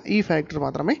 എന്ന് പറയുന്ന ഈ ഫാക്ടർ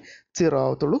മാത്രമേ 0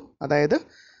 ആവത്തുള്ളൂ. അതായത്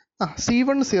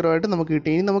c1 0 ആയിട്ട് നമുക്ക് കിട്ടി.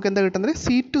 ഇനി നമുക്ക് എന്താ കിട്ടുന്നത്?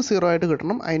 c2 0 ആയിട്ട്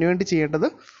കിട്ടണം. അതിനുവേണ്ടി ചെയ്യേണ്ടത്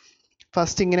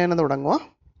ഫസ്റ്റ് ഇങ്ങനെ തന്നെ തുടങ്ങുക.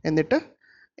 എന്നിട്ട്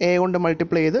a കൊണ്ട്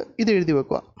മൾട്ടിപ്ലൈ ചെയ്ത് ഇത് എഴുതി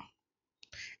വെക്കുക.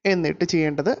 എന്നിട്ട്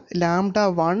ചെയ്യേണ്ടത്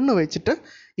λ1 വെച്ചിട്ട്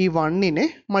ഈ 1നെ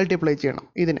മൾട്ടിപ്ലൈ ചെയ്യണം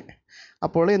ഇതിനെ.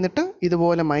 അപ്പോൾ എന്നിട്ട്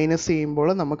ഇതുപോലെ മൈനസ് ചെയ്യുമ്പോൾ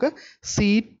നമുക്ക്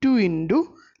c2 into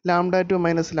λ2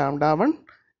 minus λ1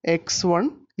 x1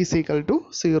 is equal to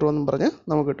 0 എന്നും പറഞ്ഞ്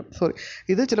നമുക്ക് കിട്ടും. സോറി,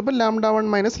 ഇത് ചിലപ്പോൾ λ1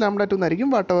 മൈനസ് λ2 എന്നായിരിക്കും,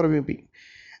 വാട്ട് എവർ മേ ബി.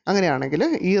 അങ്ങനെയാണെങ്കിൽ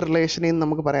ഈ റിലേഷനിൽ നിന്ന്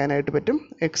നമുക്ക് പറയാനായിട്ട് പറ്റും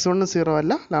x1 0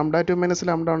 അല്ല, λ2 മൈനസ്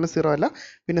λ1 0 അല്ല,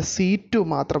 പിന്നെ c2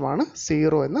 മാത്രമാണ്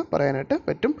 0 എന്ന് പറയാനായിട്ട്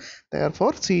പറ്റും.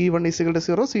 Therefore c1 is equal to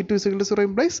 0, c2 is equal to 0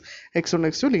 implies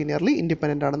x1 x2 linearly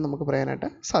independent ആണെന്ന് നമുക്ക് പറയാനായിട്ട്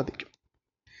സാധിക്കും.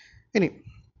 ഇനി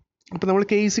അപ്പോൾ നമ്മൾ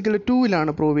k ഈക്വൽ ടു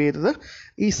 2ലാണ് പ്രൂവ് ചെയ്തത്.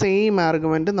 ഈ സെയിം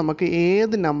ആർഗ്യുമെൻറ്റ് നമുക്ക്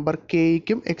ഏത് നമ്പർ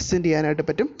kയ്ക്കും എക്സ്റ്റെൻഡ് ചെയ്യാനായിട്ട്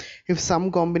പറ്റും. ഇഫ് സം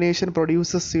കോമ്പിനേഷൻ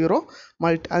പ്രൊഡ്യൂസസ് 0,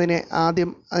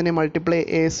 അതിനെ മൾട്ടിപ്ലൈ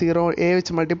a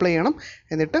വെച്ച് മൾട്ടിപ്ലൈ ചെയ്യണം.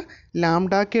 എന്നിട്ട്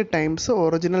λk ടൈംസ്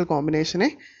ഒറിജിനൽ കോമ്പിനേഷനെ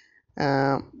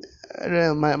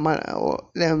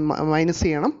മൈനസ്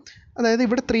ചെയ്യണം. അതായത്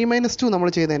ഇവിടെ 3 - 2 നമ്മൾ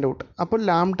ചെയ്തതിൻ്റെ കൂട്ട്. അപ്പോൾ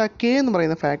λk എന്ന്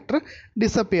പറയുന്ന ഫാക്ടർ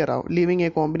ഡിസപ്പിയർ ആവും. Living A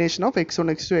combination of x1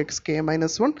 x2 xk -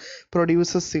 1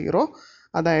 produces 0.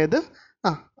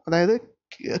 അതായത്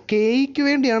kയ്ക്ക്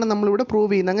വേണ്ടിയാണ് നമ്മളിവിടെ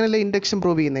പ്രൂവ് ചെയ്യുന്നത്. അങ്ങനെയല്ല ഇൻഡക്ഷൻ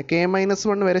പ്രൂവ് ചെയ്യുന്നത്. k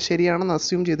 - 1 വരെ ശരിയാണെന്ന്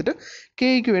അസ്യൂം ചെയ്തിട്ട്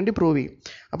kയ്ക്ക് വേണ്ടി പ്രൂവ് ചെയ്യും.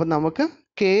 അപ്പം നമുക്ക്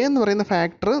k എന്ന് പറയുന്ന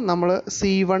ഫാക്ടർ നമ്മൾ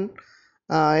c1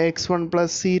 x1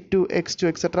 plus c2 x2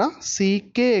 etcetera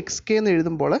ck xk എന്ന്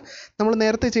എഴുതുമ്പോൾ നമ്മൾ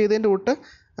നേരത്തെ ചെയ്തതിൻ്റെ കൂട്ട്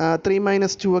 3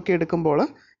 - 2 ഒക്കെ എടുക്കുമ്പോൾ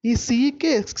ഈ ck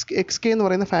xk എന്ന്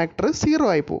പറയുന്ന ഫാക്ടർ 0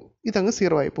 ആയി പോവും. ഇതങ്ങ്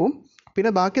 0 ആയി പോവും.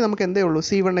 പിന്നെ ബാക്കി നമുക്ക് എന്തേ ഉള്ളൂ?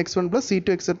 c1 x1 plus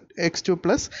c2 x2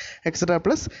 plus etcetera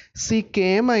plus ck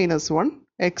 - 1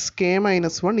 xk -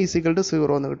 1 is equal to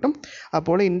 0 എന്ന് കിട്ടും.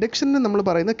 അപ്പോൾ ഇൻഡക്ഷനിൽ നമ്മൾ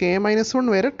പറയുന്നത് k - 1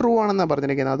 വരെ ട്രൂ ആണെന്നാണ്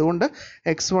പറഞ്ഞിരിക്കുന്നത്. അതുകൊണ്ട്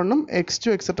x1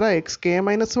 x2 എക്സെട്ര xk -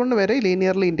 1 വരെ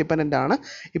ലീനിയർലി ഇൻഡിപെൻഡൻ്റ് ആണ്.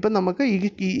 ഇപ്പം നമുക്ക് ഈ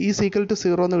ഈക്വൽ ടു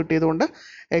 0 എന്ന് കിട്ടിയതുകൊണ്ട്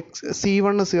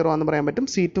c1 0 എന്ന് പറയാൻ പറ്റും,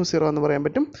 c2 0 എന്ന് പറയാൻ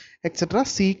പറ്റും, എക്സെട്ര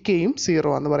ckയും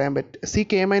 0 എന്ന് പറയാൻ പറ്റും,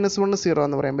 ck - 1 0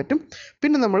 എന്ന് പറയാൻ പറ്റും.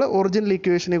 പിന്നെ നമ്മൾ ഒറിജിനൽ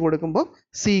ഇക്വേഷനിൽ കൊടുക്കുമ്പോൾ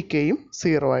ckയും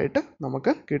 0 ആയിട്ട്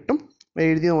നമുക്ക് കിട്ടും.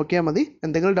 എഴുതി നോക്കിയാൽ മതി.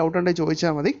 എന്തെങ്കിലും ഡൗട്ട് ഉണ്ടെങ്കിൽ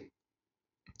ചോദിച്ചാൽ മതി.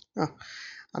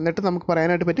 എന്നിട്ട് നമുക്ക്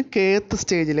പറയാനായിട്ട് പറ്റും kth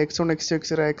സ്റ്റേജിൽ x1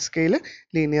 x2 xkയിൽ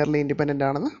ലീനിയർലി ഇൻഡിപെൻഡൻ്റ്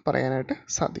ആണെന്ന് പറയാനായിട്ട്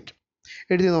സാധിക്കും.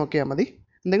 എഴുതി നോക്കിയാൽ മതി.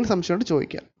 എന്തെങ്കിലും സംശയമുണ്ട്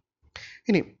ചോദിക്കാം.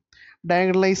 ഇനി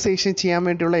ഡയഗണലൈസേഷൻ ചെയ്യാൻ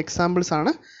വേണ്ടിയുള്ള എക്സാമ്പിൾസ്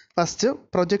ആണ്. First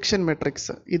projection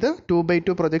matrix. ഇത്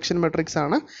 2/2 പ്രൊജക്ഷൻ മെട്രിക്സ്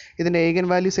ആണ്. ഇതിൻ്റെ ഏഗൻ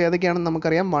വാല്യൂസ് ഏതൊക്കെയാണെന്ന്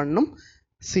നമുക്കറിയാം. 1ഉം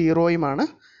 0യുമാണ്.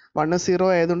 1 0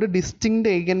 ആയതുകൊണ്ട്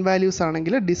ഡിസ്റ്റിങ്ക്റ്റ് ഏഗൻ വാല്യൂസ്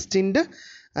ആണെങ്കിൽ ഡിസ്റ്റിങ്ക്റ്റ്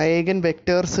ഏഗൻ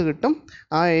വെക്റ്റേഴ്സ് കിട്ടും.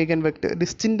 ആ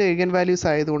ഡിസ്റ്റിൻറ്റ് ഏഗൻ വാല്യൂസ്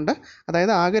ആയതുകൊണ്ട്,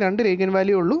 അതായത് ആകെ 2 ഏഗൻ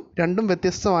വാല്യൂ ഉള്ളൂ, രണ്ടും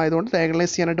വ്യത്യസ്തമായതുകൊണ്ട്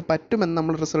ഡയഗണലൈസ് ചെയ്യാനായിട്ട് പറ്റുമെന്ന്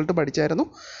നമ്മൾ റിസൾട്ട് പഠിച്ചായിരുന്നു.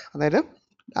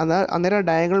 അന്നേരം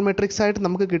ഡയഗണൽ മെട്രിക്സ് ആയിട്ട്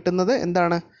നമുക്ക് കിട്ടുന്നത്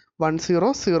എന്താണ്? 1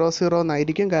 0 0 0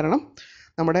 എന്നായിരിക്കും. കാരണം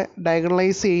നമ്മുടെ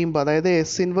ഡയഗണലൈസ് ചെയ്യുമ്പോൾ, അതായത്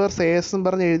എസ് ഇൻവേഴ്സ് എ എസ് എന്ന്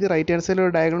പറഞ്ഞ് എഴുതി റൈറ്റ് ഹാൻഡ് സൈഡിൽ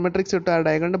ഒരു ഡയഗണൽ മെട്രിക്സ് ഇട്ട് ആ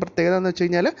ഡയഗണലിൻ്റെ പ്രത്യേകത എന്ന് വെച്ച്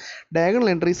കഴിഞ്ഞാൽ ഡയഗണൽ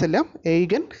എൻട്രീസ് എല്ലാം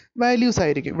എയ്ഗൻ വാല്യൂസ്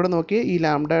ആയിരിക്കും. ഇവിടെ നോക്കിയേ, ഈ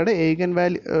ലാംഡയുടെ എയ്ഗൻ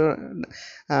വാല്യൂ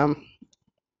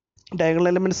ഡയഗണൽ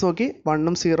എലമെൻറ്റ്സ് നോക്കി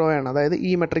 1 0 ആണ്. അതായത്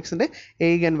ഈ മെട്രിക്സിൻ്റെ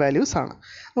എയ്ഗൻ വാല്യൂസ് ആണ്.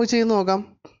 നമുക്ക് ചെയ്ത് നോക്കാം.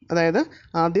 അതായത്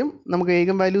ആദ്യം നമുക്ക്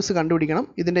എയ്ഗൻ വാല്യൂസ് കണ്ടുപിടിക്കണം.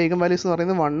 ഇതിൻ്റെ എയ്ഗൻ വാല്യൂസ് എന്ന്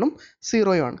പറയുന്നത് 1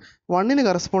 0 ആണ്. 1ന്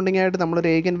കറസ്പോണ്ടിങ് ആയിട്ട് നമ്മളൊരു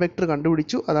എയ്ഗൻ വെക്ടർ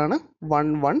കണ്ടുപിടിച്ചു, അതാണ്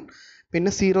 1 1.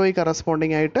 പിന്നെ 0യ്ക്ക്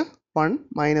കറസ്പോണ്ടിങ് ആയിട്ട് 1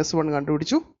 -1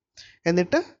 കണ്ടുപിടിച്ചു.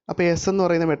 എന്നിട്ട് അപ്പോൾ എസ് എന്ന്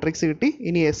പറയുന്ന മെട്രിക്സ് കിട്ടി.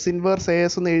 ഇനി എസ് ഇൻവേഴ്സ് എ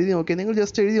എസ് ഒന്ന് എഴുതി നോക്കിയാൽ, നിങ്ങൾ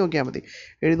ജസ്റ്റ് എഴുതി നോക്കിയാൽ മതി.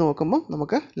 എഴുതി നോക്കുമ്പോൾ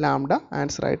നമുക്ക് ലാംഡ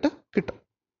ആൻസർ ആയിട്ട് കിട്ടും.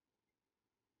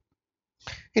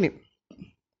 ഇനി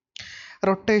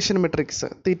rotation matrix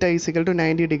theta is equal to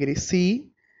 90 degree C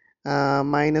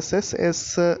minus S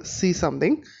S C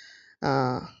something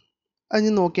അത്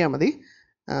നോക്കിയാൽ മതി.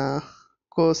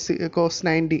 കോസ്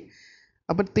 90.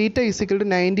 അപ്പോൾ തീറ്റ ഈസ് ഈക്വൽ ടു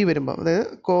 90 വരുമ്പോൾ, അതായത്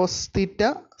cos theta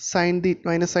sine theta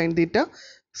minus sine theta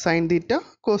sine theta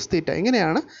cos theta,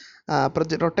 ഇങ്ങനെയാണ്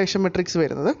റൊട്ടേഷൻ മെട്രിക്സ്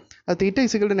വരുന്നത്. അത് theta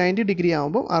is equal to 90 degree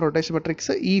ആകുമ്പോൾ ആ റൊട്ടേഷൻ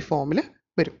മെട്രിക്സ് ഈ ഫോമിൽ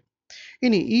വരും.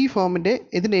 ഇനി ഈ ഫോമിൻ്റെ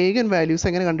ഇതിൻ്റെ ഏഗൻ വാല്യൂസ്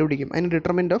എങ്ങനെ കണ്ടുപിടിക്കും? അതിന്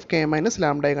ഡിറ്റർമിനൻറ്റ് ഓഫ് കെ മൈനസ്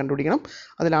ലാംഡയെ കണ്ടുപിടിക്കണം.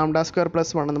 അത് ലാംഡ സ്ക്വയർ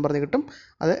പ്ലസ് 1 എന്ന് പറഞ്ഞ് കിട്ടും.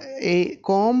 അത്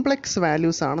കോംപ്ലക്സ്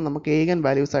വാല്യൂസ് ആണ് നമുക്ക് ഏഗൻ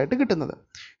വാല്യൂസ് ആയിട്ട് കിട്ടുന്നത്.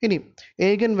 ഇനി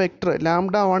ഏഗൻ വെക്ടർ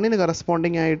ലാംഡ 1ന്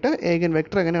കറസ്പോണ്ടിങ് ആയിട്ട് ഏഗൻ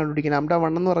വെക്ടർ എങ്ങനെ കണ്ടുപിടിക്കും? ലാംഡ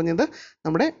 1 എന്ന് പറഞ്ഞത്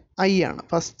നമ്മുടെ ഐ ആണ്,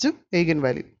 first ഏഗൻ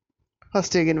value.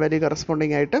 First ഏഗൻ value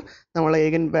corresponding ആയിട്ട് നമ്മൾ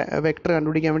ഏഗൻ വെക്ടർ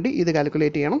കണ്ടുപിടിക്കാൻ വേണ്ടി ഇത്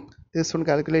കാൽക്കുലേറ്റ് ചെയ്യണം, ദിസ് വൺ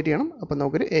കാൽക്കുലേറ്റ് ചെയ്യണം. അപ്പോൾ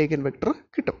നമുക്കൊരു ഏഗൻ വെക്ടർ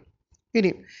കിട്ടും. ഇനി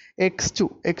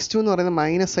x2 എന്ന് പറയുന്നത്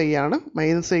മൈനസ് ഐ ആണ്.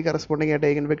 മൈനസ് ഐ കറസ്പോണ്ടിങ് ആയിട്ട്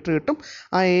ഏഗൻ വെക്ടർ കിട്ടും.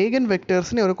 ആ ഏഗൻ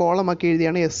വെക്ടേഴ്സിനെ ഒരു കോളമാക്കി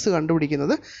എഴുതിയാണ് എസ്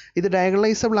കണ്ടുപിടിക്കുന്നത്. ഇത്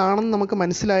ഡയഗണലൈസബിൾ ആണെന്ന് നമുക്ക്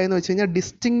മനസ്സിലായെന്ന് വെച്ച് കഴിഞ്ഞാൽ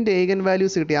ഡിസ്റ്റിങ്ക്റ്റ് ഏഗൻ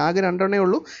വാല്യൂസ് കിട്ടി. ആകെ 2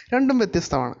 ഉള്ളൂ, രണ്ടും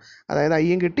വ്യത്യസ്തമാണ്. അതായത്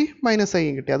ഐയും കിട്ടി മൈനസ്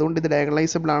ഐയും കിട്ടി. അതുകൊണ്ട് ഇത്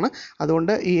ഡയഗണലൈസബിൾ ആണ്.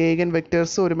 അതുകൊണ്ട് ഈ ഏഗൻ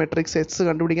വെക്ടേഴ്സ് ഒരു മെട്രിക്സ് എസ്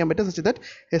കണ്ടുപിടിക്കാൻ പറ്റും. Such that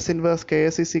S inverse K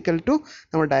S is equal to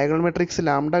നമ്മൾ ഡയഗണൽ മെട്രിക്സ്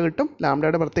ലാംഡ കിട്ടും.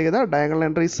 ലാംഡയുടെ പ്രത്യേകത ഡയഗണൽ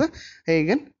എൻട്രീസ്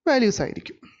ഏഗൻ വാല്യൂസ്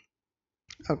ആയിരിക്കും.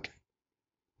 ഓക്കെ,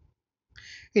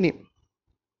 ഇനി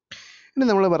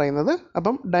നമ്മൾ പറയുന്നത്,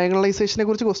 അപ്പം ഡയഗണലൈസേഷനെ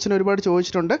കുറിച്ച് ക്വസ്റ്റ്യൻ ഒരുപാട്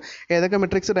ചോദിച്ചിട്ടുണ്ട്. ഏതൊക്കെ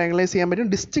മെട്രിക്സ് ഡയഗണലൈസ് ചെയ്യാൻ പറ്റും?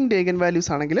 ഡിസ്റ്റിങ്ക്റ്റ് ഏഗൻ വാല്യൂസ്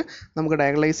ആണെങ്കിൽ നമുക്ക്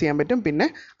ഡയഗണലൈസ് ചെയ്യാൻ പറ്റും. പിന്നെ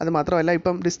അത് മാത്രമല്ല,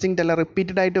 ഇപ്പം ഡിസ്റ്റിങ്ക്റ്റ് അല്ല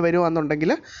റിപ്പീറ്റഡ് ആയിട്ട്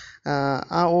വരുവാണെന്നുണ്ടെങ്കിൽ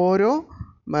ആ ഓരോ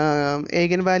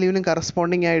ഏഗൻ വാല്യൂവിനും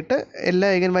കറസ്പോണ്ടിങ് ആയിട്ട് എല്ലാ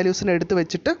ഏഗൻ വാല്യൂസിനും എടുത്ത്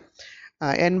വെച്ചിട്ട്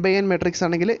n/n മെട്രിക്സ്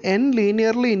ആണെങ്കിൽ n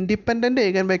ലീനിയർലി ഇൻഡിപെൻഡൻറ്റ്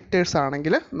ഏഗൻ വെക്ടേഴ്സ്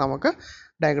ആണെങ്കിൽ നമുക്ക്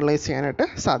ഡയഗണലൈസ് ചെയ്യാനായിട്ട്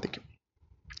സാധിക്കും.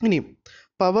 ഇനിയും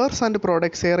powers and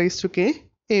products A raise to K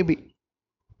A B.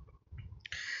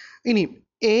 ഇനി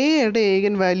എയുടെ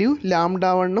ഏഗൻ value lambda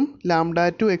 1 lambda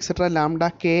 2 etcetera lambda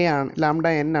K ആണ്, ലാംഡ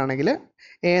n ആണെങ്കിൽ,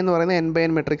 എ എന്ന് പറയുന്നത്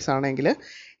n/n മെട്രിക്സ് ആണെങ്കിൽ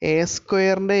എ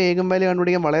സ്ക്വയറിൻ്റെ ഏഗൻ വാല്യൂ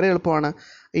കണ്ടുപിടിക്കാൻ വളരെ എളുപ്പമാണ്.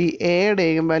 ഈ എയുടെ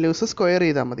ഏഗൻ വാല്യൂസ് സ്ക്വയർ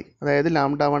ചെയ്താൽ മതി. അതായത്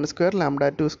lambda 1 square lambda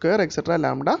 2 square etcetera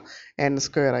lambda n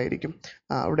square ആയിരിക്കും.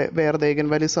 അവിടെ where the ഏഗൻ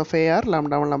values of A R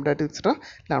lambda 1 lambda 2 etcetera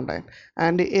lambda n.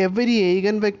 And every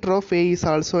ഏഗൻ vector of A is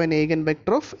also N ഏഗൻ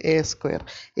vector of A square.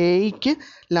 എയ്ക്ക്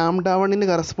lambda 1ന്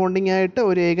corresponding ആയിട്ട്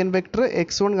ഒരു ഏഗൻ vector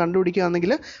x1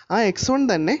 കണ്ടുപിടിക്കുകയാണെങ്കിൽ ആ x1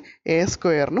 തന്നെ A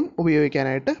സ്ക്വയറിനും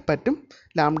ഉപയോഗിക്കാനായിട്ട് പറ്റും.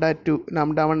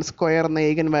 Lambda 1 square എന്ന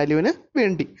ഏഗൻ വാല്യൂവിന്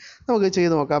വേണ്ടി നമുക്ക്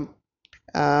ചെയ്ത് നോക്കാം.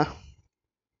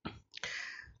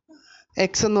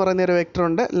 എക്സ് എന്ന് പറയുന്ന ഒരു വെക്ടർ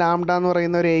ഉണ്ട്, ലാംഡ എന്ന്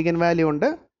പറയുന്ന ഒരു ഏഗൻ വാല്യൂ ഉണ്ട്.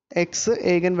 എക്സ്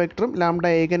ഏഗൻ വെക്ടറും ലാംഡ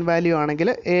ഏഗൻ വാല്യൂ ആണെങ്കിൽ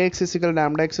A X is equal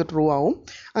lambda X true ആവും.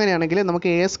 അങ്ങനെയാണെങ്കിൽ നമുക്ക്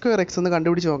എ സ്ക്വയർ എക്സ് എന്ന്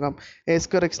കണ്ടുപിടിച്ച് നോക്കാം. എ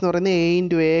സ്ക്വയർ എക്സ് എന്ന് പറയുന്നത് എ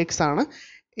ഇൻറ്റു എ എക്സ് ആണ്.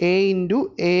 എ ഇൻറ്റു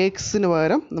എ എക്സിന്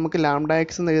പകരം നമുക്ക് ലാംഡ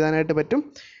എക്സ് എന്ന് എഴുതാനായിട്ട് പറ്റും.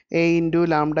 A into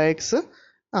lambda X.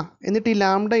 എന്നിട്ട് ഈ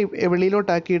ലാംഡ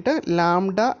വെളിയിലോട്ടാക്കിയിട്ട്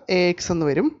ലാംഡ എ എക്സ് എന്ന്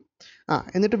വരും.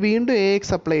 എന്നിട്ട് വീണ്ടും എ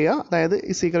എക്സ് അപ്ലൈ ചെയ്യുക. അതായത്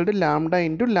is equal to lambda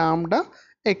into lambda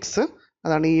X.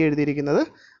 അതാണ് ഈ എഴുതിയിരിക്കുന്നത്.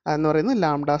 അതെന്ന് പറയുന്നത്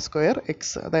ലാംഡ സ്ക്വയർ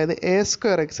എക്സ്. അതായത് A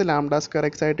square X lambda square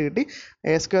X ആയിട്ട് കിട്ടി.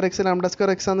 A square X lambda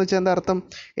square X എന്ന് വെച്ചാൽ എന്താ അർത്ഥം?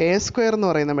 എ സ്ക്വയർ എന്ന്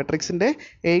പറയുന്ന മെട്രിക്സിൻ്റെ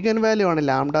ഏഗൻ വാല്യൂ ആണ്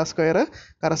ലാംഡ സ്ക്വയർ,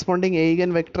 കറസ്പോണ്ടിങ്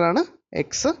ഏഗൻ വെക്ടറാണ്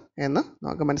എക്സ് എന്ന്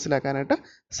നമുക്ക് മനസ്സിലാക്കാനായിട്ട്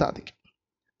സാധിക്കും.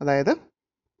 അതായത്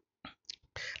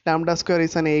lambda square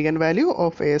is an ഏഗൻ value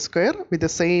of A square with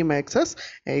the same X as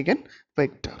ഏഗൻ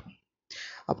vector.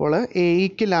 അപ്പോൾ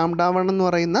എയ്ക്ക് ലാംഡ 1 എന്ന്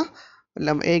പറയുന്ന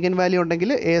ഏഗൻ വാല്യൂ ഉണ്ടെങ്കിൽ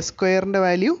എ സ്ക്വയറിൻ്റെ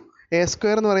വാല്യൂ, എ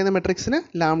സ്ക്വയർ എന്ന് പറയുന്ന മെട്രിക്സിന്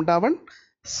ലാംഡ 1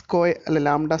 സ്ക്വയർ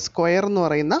ലാംഡ സ്ക്വയർ എന്ന്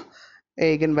പറയുന്ന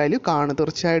ഏഗൻ വാല്യൂ കാണും,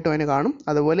 തീർച്ചയായിട്ടും അതിന് കാണും.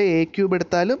 അതുപോലെ എ ക്യൂബ്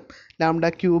എടുത്താലും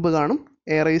ലാംഡ ക്യൂബ് കാണും.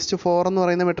 എ റൈസ് ടു 4 എന്ന്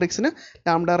പറയുന്ന മെട്രിക്സിന്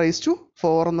ലാംഡ റൈസ് ടു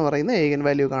 4 എന്ന് പറയുന്ന ഏഗൻ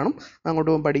വാല്യൂ കാണും.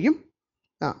 അങ്ങോട്ട് പോകുമ്പോൾ പഠിക്കും.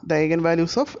 The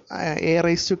eigenvalues of a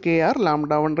raised to k are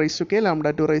lambda 1 raised to k, lambda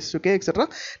 2 raised to k, etc.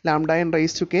 lambda n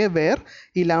raised to k, where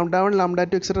ഈ lambda 1, lambda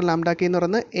 2, etc. lambda k എന്ന്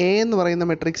പറയുന്നത് a എന്ന് പറയുന്ന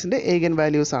മെട്രിക്സിൻ്റെ ഏഗൻ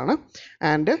വാല്യൂസ് ആണ്.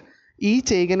 And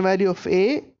each ഏഗൻ value of A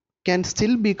can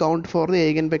still be count for the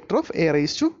eigenvector of a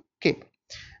raised to k.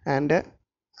 And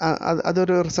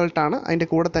അതൊരു റിസൾട്ടാണ്. അതിൻ്റെ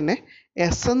കൂടെ തന്നെ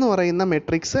എസ് എന്ന് പറയുന്ന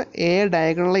മെട്രിക്സ് എ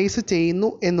ഡയഗണലൈസ് ചെയ്യുന്നു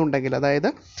എന്നുണ്ടെങ്കിൽ, അതായത്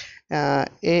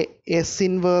S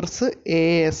inverse A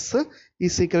S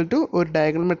is equal to ഒരു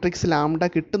ഡയഗണൽ മെട്രിക്സ് ലാംഡ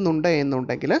കിട്ടുന്നുണ്ട്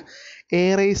എന്നുണ്ടെങ്കിൽ എ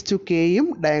റൈസ് ടു കെയും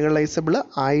ഡയഗണലൈസബിൾ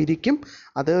ആയിരിക്കും.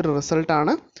 അത് ഒരു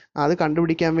റിസൾട്ടാണ്. അത്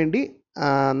കണ്ടുപിടിക്കാൻ വേണ്ടി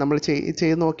നമ്മൾ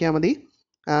ചെയ്ത് നോക്കിയാൽ മതി.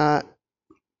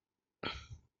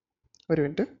 ഒരു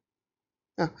മിനിറ്റ്.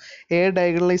 എ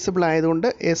ഡയഗണലൈസബിൾ ആയതുകൊണ്ട്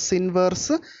എസ്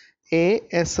ഇൻവേഴ്സ് എ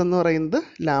എസ് എന്ന് പറയുന്നത്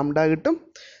ലാംഡ കിട്ടും.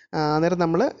 അന്നേരം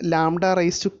നമ്മൾ ലാംഡ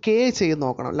റൈസ് ടു കെ ചെയ്ത്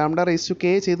നോക്കണം. ലാംഡ റൈസ് ടു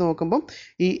കെ ചെയ്ത് നോക്കുമ്പം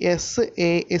ഈ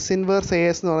എസ് ഇൻവേഴ്സ് എ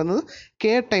എസ് എന്ന് പറയുന്നത്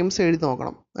കെ ടൈംസ് എഴുതി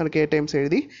നോക്കണം. അത് കെ ടൈംസ്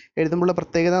എഴുതുമ്പോഴുള്ള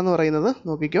പ്രത്യേകത എന്ന് പറയുന്നത്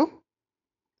നോക്കിക്കോ,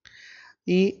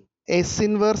 ഈ എസ്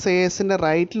ഇൻവേഴ്സ് എ എസിൻ്റെ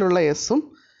റൈറ്റിലുള്ള എസ്സും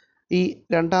ഈ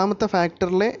രണ്ടാമത്തെ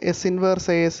ഫാക്ടറിലെ എസ് ഇൻവേഴ്സ്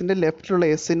എ എസിൻ്റെ ലെഫ്റ്റിലുള്ള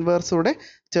എസ് ഇൻവേഴ്സും കൂടെ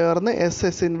ചേർന്ന്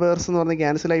എസ് ഇൻവേഴ്സ് എന്ന് പറഞ്ഞ്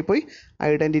ക്യാൻസലായിപ്പോയി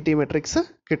ഐഡൻറ്റിറ്റി മെട്രിക്സ്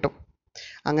കിട്ടും.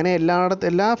 അങ്ങനെ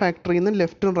എല്ലാ ഫാക്ടറിയിൽ നിന്നും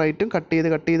ലെഫ്റ്റും റൈറ്റും കട്ട്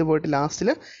ചെയ്ത് പോയിട്ട് ലാസ്റ്റിൽ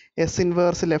എസ്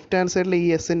ഇൻവേഴ്സ് ലെഫ്റ്റ് ഹാൻഡ് സൈഡിൽ ഈ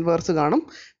എസ് ഇൻവേഴ്സ് കാണും.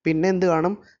 പിന്നെ എന്ത്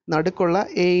കാണും? നടുക്കുള്ള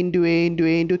A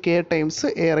into K times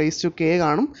A raise to K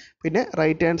കാണും. പിന്നെ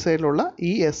റൈറ്റ് ഹാൻഡ് സൈഡിലുള്ള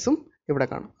ഈ എസ്സും ഇവിടെ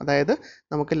കാണും. അതായത്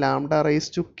നമുക്ക് lambda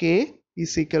raise to K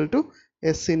is equal to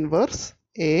S inverse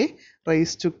A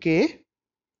raise to K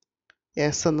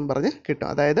S എന്നും പറഞ്ഞ് കിട്ടും.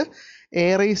 അതായത് എ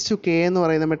റൈസ് ടു കെ എന്ന്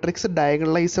പറയുന്ന മെട്രിക്സ്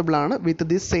ഡയഗണലൈസബിൾ ആണ് with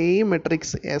the same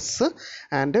matrix S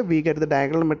and we get the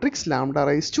diagonal matrix lambda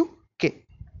raise to K.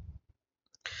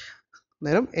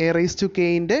 അന്നേരം A raise to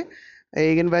കെയിൻ്റെ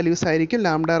ഏഗൻ values ആയിരിക്കും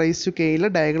lambda raise to കെയിലെ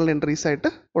ഡയഗണൽ എൻട്രീസ്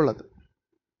ആയിട്ട് ഉള്ളത്.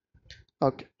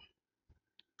 ഓക്കെ,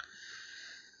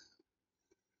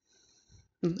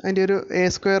 അതിൻ്റെ ഒരു എ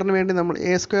സ്ക്വയറിന് വേണ്ടി നമ്മൾ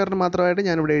എ സ്ക്വയറിന് മാത്രമായിട്ട്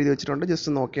ഞാനിവിടെ എഴുതി വെച്ചിട്ടുണ്ട്.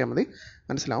 ജസ്റ്റ് നോക്കിയാൽ മതി,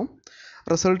 മനസ്സിലാവും.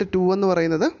 റിസൾട്ട് 2 എന്ന്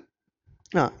പറയുന്നത്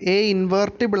എ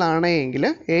ഇൻവേർട്ടിബിൾ ആണെങ്കിൽ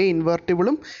എ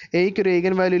ഇൻവേർട്ടിബിളും എയ്ക്കൊരു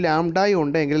ഏഗൻ വാല്യൂ ലാംഡയും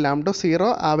ഉണ്ടെങ്കിൽ ലാംഡ 0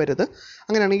 ആവരുത്.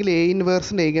 അങ്ങനെയാണെങ്കിൽ എ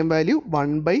ഇൻവേഴ്സിൻ്റെ ഏഗൻ വാല്യൂ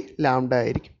 1/λ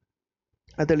ആയിരിക്കും.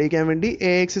 അത് തെളിയിക്കാൻ വേണ്ടി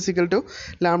A X is equal to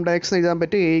lambda X എഴുതാൻ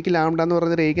പറ്റും. എയ്ക്ക് ലാംഡ എന്ന്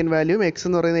പറയുന്ന ഏഗൻ വാല്യൂവും എക്സ്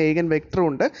എന്ന് പറയുന്ന ഏഗൻ വെക്ടറും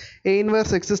ഉണ്ട്. എ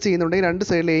ഇൻവേഴ്സ് എക്സിസ്റ്റ് ചെയ്യുന്നുണ്ടെങ്കിൽ രണ്ട്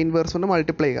സൈഡിൽ എ ഇൻവേഴ്സ് കൊണ്ട്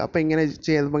മൾട്ടിപ്ലൈ ചെയ്യുക. അപ്പോൾ ഇങ്ങനെ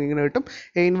ചെയ്യുമ്പോൾ ഇങ്ങനെ കിട്ടും.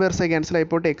 എ ഇൻവേഴ്സ് ക്യാൻസൽ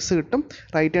ആയിപ്പോട്ട് എക്സ് കിട്ടും.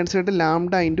 റൈറ്റ് ഹാൻഡ് സൈഡിൽ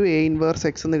lambda into A inverse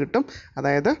X എന്ന് കിട്ടും.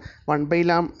 അതായത്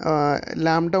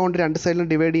 1/ലാംഡ കൊണ്ട് രണ്ട് സൈഡിലും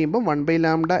ഡിവൈഡ് ചെയ്യുമ്പോൾ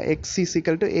 1/λ X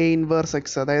is equal to A inverse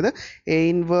X. അതായത് A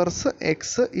inverse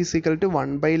X is equal to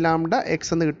 1/λ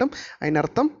X എന്ന് കിട്ടും.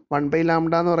 അതിനർത്ഥം 1/λ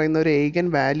എന്ന് പറയുന്ന ഒരു ഏഗൻ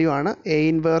വാല്യൂ ആണ്. എ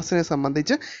ഇൻവേഴ്സിനെ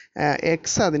സംബന്ധിച്ച്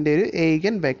എക്സ് അതിൻ്റെ ഒരു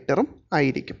ഏഗൻ വെക്ടറും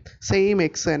ആയിരിക്കും. സെയിം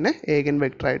എക്സ് തന്നെ ഏഗൻ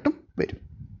വെക്ടറായിട്ടും വരും.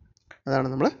 അതാണ്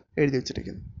നമ്മൾ എഴുതി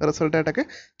വെച്ചിരിക്കുന്നത്. റിസൾട്ടായിട്ടൊക്കെ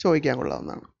ചോദിക്കാൻ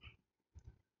കൊള്ളാവുന്നതാണ്.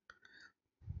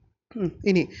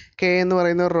 ഇനി കെ എന്ന്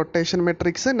പറയുന്ന ഒരു റൊട്ടേഷൻ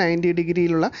മെട്രിക്സ് 90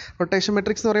 ഡിഗ്രിയിലുള്ള റൊട്ടേഷൻ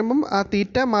മെട്രിക്സ് എന്ന് പറയുമ്പം ആ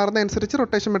തീറ്റ മാറുന്ന അനുസരിച്ച്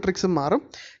റൊട്ടേഷൻ മെട്രിക്സും മാറും.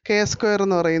 കെ സ്ക്വയർ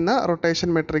എന്ന് പറയുന്ന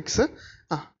റൊട്ടേഷൻ മെട്രിക്സ്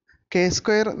കെ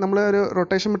സ്ക്വയർ നമ്മൾ ഒരു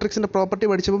റൊട്ടേഷൻ മെട്രിക്സിൻ്റെ പ്രോപ്പർട്ടി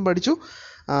പഠിച്ചു.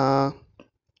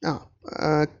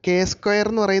 കെ സ്ക്വയർ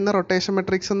എന്ന് പറയുന്ന റൊട്ടേഷൻ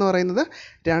മെട്രിക്സ് എന്ന് പറയുന്നത്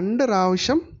 2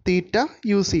 പ്രാവശ്യം തീറ്റ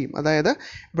യൂസ് ചെയ്യും. അതായത്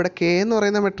ഇവിടെ കെ എന്ന്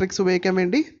പറയുന്ന മെട്രിക്സ് ഉപയോഗിക്കാൻ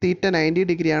വേണ്ടി തീറ്റ 90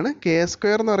 ഡിഗ്രിയാണ്. കെ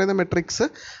സ്ക്വയർ എന്ന് പറയുന്ന മെട്രിക്സ്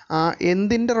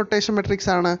എന്തിൻ്റെ റൊട്ടേഷൻ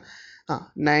മെട്രിക്സ് ആണ്?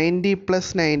 90 +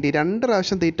 90 2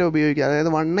 പ്രാവശ്യം തീറ്റ ഉപയോഗിക്കുക. അതായത്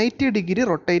 180 ഡിഗ്രി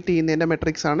റൊട്ടേറ്റ് ചെയ്യുന്നതിൻ്റെ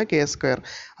മെട്രിക്സ് ആണ് കെ സ്ക്വയർ.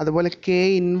 അതുപോലെ കെ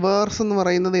ഇൻവേഴ്സ് എന്ന്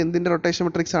പറയുന്നത് എന്തിൻ്റെ റൊട്ടേഷൻ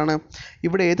മെട്രിക്സ് ആണ്?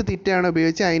 ഇവിടെ ഏത് തീറ്റയാണ്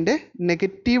ഉപയോഗിച്ച് അതിൻ്റെ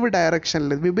നെഗറ്റീവ്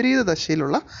ഡയറക്ഷനിൽ വിപരീത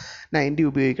ദശയിലുള്ള 90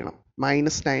 ഉപയോഗിക്കണം.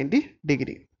 -90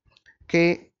 ഡിഗ്രി. കെ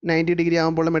 90 ഡിഗ്രി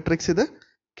ആകുമ്പോൾ മെട്രിക്സ് ഇത്.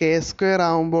 കെ സ്ക്വയർ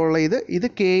ആകുമ്പോൾ ഇത്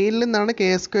കെയിൽ നിന്നാണ് കെ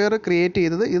സ്ക്വയർ ക്രിയേറ്റ്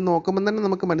ചെയ്തത്. ഇത് നോക്കുമ്പോൾ തന്നെ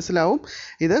നമുക്ക് മനസ്സിലാവും.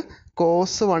 ഇത്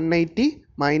കോസ് 180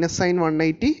 -sin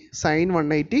 180 sin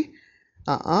 180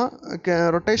 ആ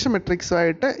റൊട്ടേഷൻ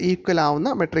മെട്രിക്സുമായിട്ട് ഈക്വൽ ആവുന്ന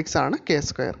മെട്രിക്സ് ആണ് കെ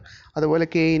സ്ക്വയർ. അതുപോലെ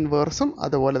കെ ഇൻവേഴ്സും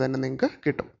അതുപോലെ തന്നെ നിങ്ങൾക്ക്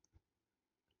കിട്ടും.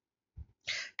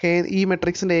 ഈ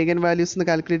മെട്രിക്സിൻ്റെ ഏഗൻ വാല്യൂസ് എന്ന്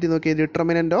കാൽക്കുലേറ്റ് ചെയ്ത് നോക്കിയാൽ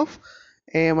determinant of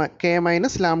K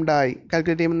minus lambda I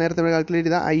calculate ചെയ്യുമ്പോൾ നേരത്തെ നമ്മൾ കാൽക്കുലേറ്റ്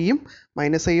ചെയ്ത ഐയും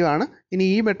 -ഐയും ആണ്. ഇനി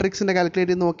ഈ മെട്രിക്സിൻ്റെ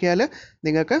കാൽക്കുലേറ്റ് ചെയ്ത് നോക്കിയാൽ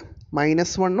നിങ്ങൾക്ക്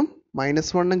 -1ഉം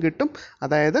 -1ഉം കിട്ടും.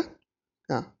 അതായത്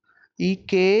ഈ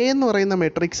കെ എന്ന് പറയുന്ന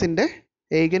മെട്രിക്സിൻ്റെ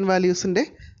ഏഗൻ വാല്യൂസിൻ്റെ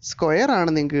സ്ക്വയർ ആണ്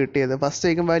നിങ്ങൾക്ക് കിട്ടിയത്. ഫസ്റ്റ്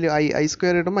ഏഗൻ വാല്യൂ ഐ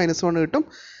സ്ക്വയർ കിട്ടും, -1 കിട്ടും.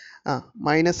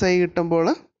 -i കിട്ടുമ്പോൾ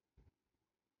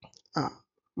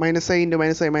 -i into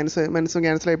 -i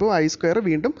cancel ആയിപ്പോൾ I square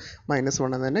വീണ്ടും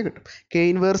 -1 തന്നെ കിട്ടും. കെ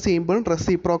ഇൻവേഴ്സ് ചെയ്യുമ്പോഴും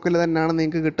റെസിപ്രോക്കൽ തന്നെയാണ്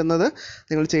നിങ്ങൾക്ക് കിട്ടുന്നത്.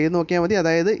 നിങ്ങൾ ചെയ്ത് നോക്കിയാൽ മതി.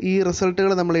 അതായത് ഈ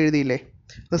റിസൾട്ടുകൾ നമ്മൾ എഴുതിയില്ലേ,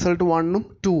 റിസൾട്ട് 1ഉം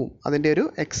 2ഉം അതിൻ്റെ ഒരു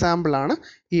എക്സാമ്പിളാണ്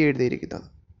ഈ എഴുതിയിരിക്കുന്നത്.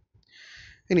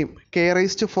 ഇനി k⁴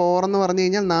 എന്ന് പറഞ്ഞു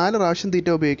കഴിഞ്ഞാൽ 4 പ്രാവശ്യം തീറ്റ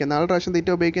ഉപയോഗിക്കാം. 4 പ്രാവശ്യം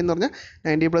തീറ്റ ഉപയോഗിക്കുക എന്ന് പറഞ്ഞാൽ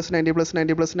 90 + 90 +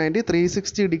 90 + 90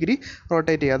 360 ഡിഗ്രി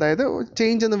റൊട്ടേറ്റ് ചെയ്യുക. അതായത്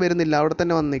ചേഞ്ച് ഒന്നും വരുന്നില്ല, അവിടെ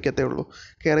തന്നെ വന്ന് നിൽക്കത്തേ ഉള്ളൂ.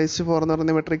 k⁴ എന്ന്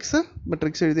പറയുന്ന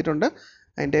മെട്രിക്സ് എഴുതിയിട്ടുണ്ട്.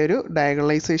 അതിൻ്റെ ഒരു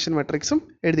ഡയഗണലൈസേഷൻ മെട്രിക്സും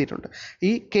എഴുതിയിട്ടുണ്ട്.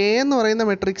 ഈ k എന്ന് പറയുന്ന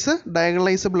മെട്രിക്സ്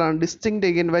ഡയഗണലൈസബിൾ ആണ്, ഡിസ്റ്റിങ്ക്റ്റ്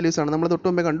എഗൻ വാല്യൂസ് ആണ്, നമ്മൾ തൊട്ട്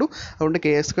മുമ്പേ കണ്ടു. അതുകൊണ്ട്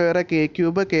k²,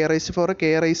 k³ k⁴,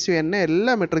 k⁻n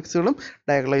എല്ലാ മെട്രിക്സുകളും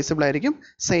ഡയഗണലൈസബിൾ ആയിരിക്കും.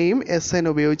 സെയിം Sn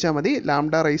ഉപയോഗിച്ചാൽ മതി.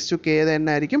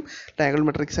 λ⁴ ആയിരിക്കും ഡയഗണൽ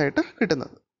മെട്രിക്സ് ആയിട്ട്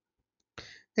കിട്ടുന്നത്.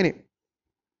 ഇനി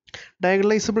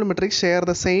diagonalizable matrix share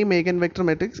the same eigenvector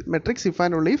matrix if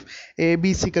and only if AB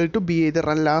is equal to BA. ഇത്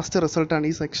ലാസ്റ്റ് റിസൾട്ടാണ്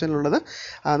ഈ സെക്ഷനിലുള്ളത്.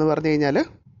 അതെന്ന് പറഞ്ഞു കഴിഞ്ഞാൽ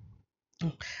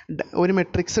ഒരു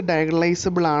മെട്രിക്സ്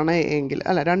ഡയഗണലൈസബിൾ ആണ് എങ്കിൽ,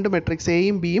 അല്ല, രണ്ട് മെട്രിക്സ്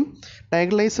എയും ബിയും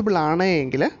ഡയഗണലൈസബിൾ ആണ്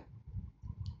എങ്കിൽ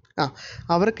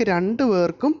അവർക്ക് രണ്ട്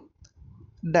പേർക്കും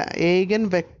ഏഗൻ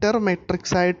വെക്റ്റർ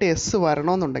മെട്രിക്സ് ആയിട്ട് എസ്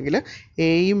വരണമെന്നുണ്ടെങ്കിൽ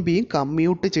എയും ബിയും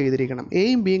കമ്മ്യൂട്ട് ചെയ്തിരിക്കണം.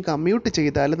 എയും ബിയും കമ്മ്യൂട്ട്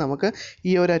ചെയ്താൽ നമുക്ക്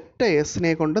ഈ ഒരൊറ്റ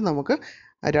എസിനെ കൊണ്ട് നമുക്ക്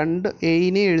രണ്ട്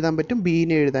എയിനെ എഴുതാൻ പറ്റും,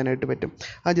 ബിനെ എഴുതാനായിട്ട് പറ്റും.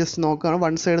 അത് ജസ്റ്റ് നോക്കാം,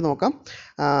 വൺ സൈഡ് നോക്കാം.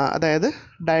 അതായത്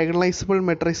diagonalisable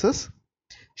matrixes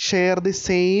share the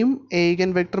same ഏഗൻ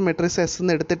vector matrix S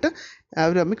എന്ന് എടുത്തിട്ട്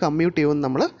അവർ തമ്മിൽ കമ്മ്യൂട്ട് ചെയ്യുമെന്ന്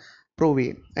നമ്മൾ പ്രൂവ്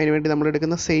ചെയ്യും. അതിനുവേണ്ടി നമ്മൾ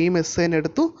എടുക്കുന്ന സെയിം എസ് തന്നെ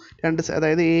എടുത്തു,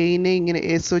 അതായത് എയിനെ ഇങ്ങനെ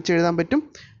എസ് വെച്ച് എഴുതാൻ പറ്റും,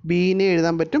 ബിനെ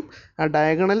എഴുതാൻ പറ്റും. ആ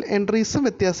ഡയഗണൽ എൻട്രീസും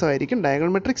വ്യത്യാസമായിരിക്കും,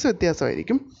 ഡയഗണൽ മെട്രിക്സ്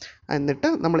വ്യത്യാസമായിരിക്കും. എന്നിട്ട്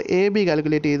നമ്മൾ എ ബി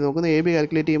കാൽക്കുലേറ്റ് ചെയ്ത് നോക്കുന്നു. എ ബി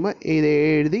കാൽക്കുലേറ്റ് ചെയ്യുമ്പോൾ ഇത് എ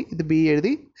എഴുതി, ഇത് ബി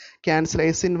എഴുതി, ക്യാൻസൽ,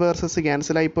 എസ് ഇൻവേഴ്സസ്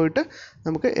ക്യാൻസലായി പോയിട്ട്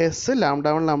നമുക്ക് എസ്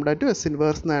λ1 λ2 എസ്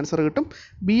ഇൻവേഴ്സ് എന്ന ആൻസർ കിട്ടും.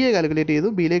 ബി എ കാൽക്കുലേറ്റ്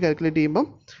ചെയ്തു, ബിയിലെ കാൽക്കുലേറ്റ് ചെയ്യുമ്പം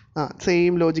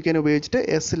സെയിം ലോജിക് തന്നെ ഉപയോഗിച്ചിട്ട്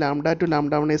എസ് λ2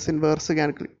 λ1 എസ് ഇൻവേഴ്സ്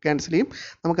ക്യാൻസൽ ചെയ്യും.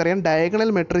 നമുക്കറിയാം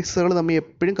ഡയഗണൽ മെട്രിക്സുകൾ നമ്മൾ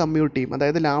എപ്പോഴും കമ്മ്യൂട്ട് ചെയ്യും.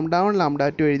 അതായത് λ1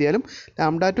 λ2 എഴുതിയാലും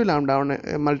λ2 λ1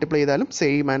 മൾട്ടിപ്ലൈ ചെയ്താലും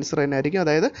സെയിം ആൻസർ തന്നെ ആയിരിക്കും.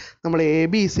 അതായത് നമ്മൾ A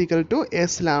B is equal to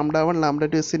S λ1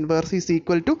 λ2 S inverse is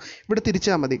equal to, ഇവിടെ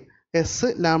തിരിച്ചാൽ മതി, S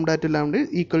λ2 λ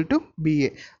equal to B A.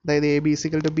 അതായത് A B is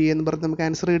equal to B എന്ന് പറഞ്ഞ് നമുക്ക്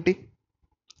ആൻസർ കിട്ടി.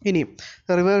 ഇനിയും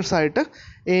റിവേഴ്സായിട്ട്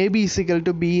A B is equal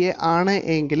to B A ആണ്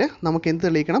എങ്കിൽ നമുക്ക് എന്ത്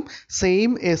തെളിയിക്കണം?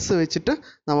 സെയിം എസ് വെച്ചിട്ട്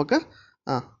നമുക്ക്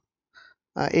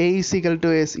A is equal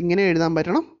to S ഇങ്ങനെ എഴുതാൻ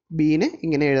പറ്റണം, ബീനെ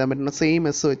ഇങ്ങനെ എഴുതാൻ പറ്റണം, സെയിം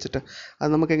എസ് വെച്ചിട്ട്. അത്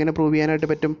നമുക്ക് എങ്ങനെ പ്രൂവ് ചെയ്യാനായിട്ട്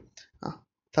പറ്റും?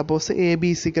 Suppose A B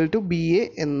is equal to B A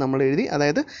എന്ന് നമ്മൾ എഴുതി,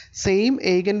 അതായത് സെയിം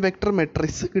ഏഗൻ വെക്റ്റർ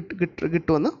മെട്രിക്സ്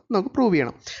കിട്ടുമെന്ന് നമുക്ക് പ്രൂവ്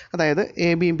ചെയ്യണം. അതായത് എ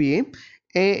ബിയും ബി എയും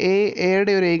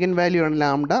എയുടെ ഒരു ഏഗൻ വാല്യൂ ആണ്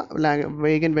ലാംഡ,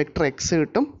 ഏഗൻ വെക്റ്റർ എക്സ്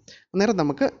കിട്ടും. അന്നേരം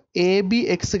നമുക്ക് എ ബി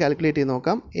എക്സ് കാൽക്കുലേറ്റ് ചെയ്ത്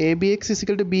നോക്കാം. A B X is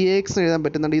equal to B A X എഴുതാൻ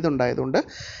പറ്റുന്നുണ്ട് ഇതുണ്ടായതുകൊണ്ട്.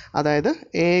 അതായത്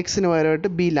എ എക്സിന് പകരമായിട്ട്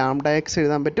ബി ലാംഡ എക്സ്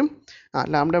എഴുതാൻ പറ്റും.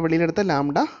 ലാംഡ വെളിയിലെടുത്ത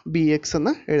ലാംഡ ബി എക്സ്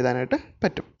എന്ന് എഴുതാനായിട്ട്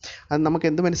പറ്റും. അത് നമുക്ക്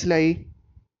എന്ത് മനസ്സിലായി?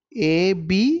 A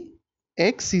B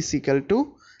X is equal to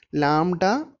lambda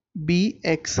B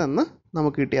X എന്ന്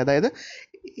നമുക്ക് കിട്ടി. അതായത്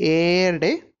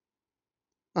എയുടെ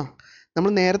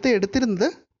നമ്മൾ നേരത്തെ എടുത്തിരുന്നത്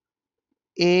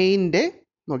എയിൻ്റെ,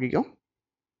 നോക്കിക്കോ,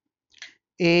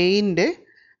 എയിൻ്റെ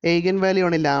ഏഗൻ വാല്യൂ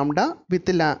ആണ് ലാംഡ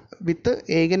വിത്ത്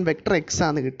ഏഗൻ വെക്റ്റർ എക്സ്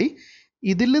ആണെന്ന് കിട്ടി.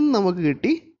 ഇതിൽ നിന്ന് നമുക്ക്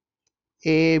കിട്ടി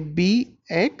A B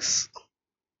X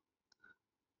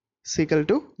equal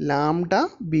to lambda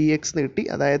B X എന്ന് കിട്ടി.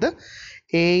 അതായത്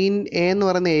എ എന്ന്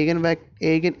പറയുന്ന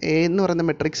എ എന്ന് പറയുന്ന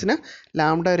മെട്രിക്സിന്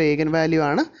ലാംഡ ഒരു ഏഗൻ വാല്യൂ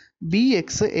ആണ്, ബി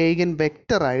എക്സ് ഏഗൻ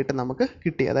വെക്റ്ററായിട്ട് നമുക്ക്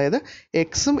കിട്ടി. അതായത്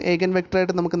എക്സും ഏഗൻ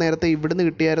വെക്റ്ററായിട്ട് നമുക്ക് നേരത്തെ ഇവിടുന്ന്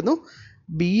കിട്ടിയായിരുന്നു,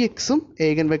 ബി എക്സും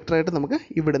ഏഗൻ വെക്റ്ററായിട്ട് നമുക്ക്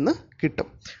ഇവിടുന്ന് കിട്ടും.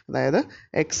 അതായത്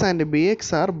X and B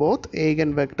X are both ഏഗൻ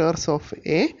vectors of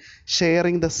A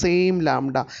sharing the same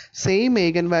lambda. Same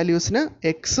ഏഗൻ വാല്യൂസിന്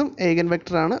എക്സും ഏഗൻ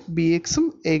വെക്റ്ററാണ്, ബി എക്സും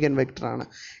ഏഗൻ വെക്റ്ററാണ്.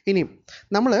 ഇനി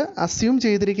നമ്മൾ അസ്യൂം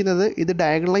ചെയ്തിരിക്കുന്നത് ഇത്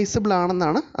ഡയഗണലൈസബിൾ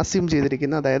ആണെന്നാണ് അസ്യൂം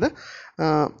ചെയ്തിരിക്കുന്നത്. അതായത്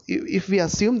if we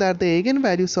assume that the ഏഗൻ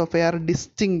values of A R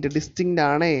distinct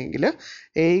ആണ് എങ്കിൽ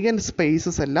ഏഗൻ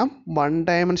സ്പേസസ് എല്ലാം വൺ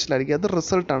ഡയമെൻഷനിൽ ആയിരിക്കും. അത്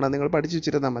റിസൾട്ടാണ്, നിങ്ങൾ പഠിച്ചു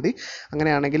വെച്ചിരുന്നാൽ മതി.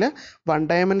 അങ്ങനെയാണെങ്കിൽ വൺ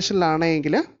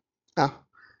ഡയമെൻഷനിലാണെങ്കിൽ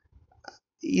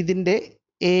ഇതിൻ്റെ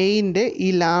എയിൻ്റെ ഈ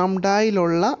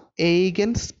ലാംഡയിലുള്ള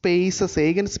ഏഗൻ സ്പേസസ്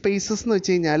എന്ന്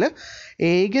വെച്ച് കഴിഞ്ഞാൽ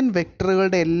ഏഗൻ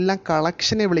വെക്റ്ററുകളുടെ എല്ലാം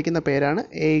കളക്ഷനെ വിളിക്കുന്ന പേരാണ്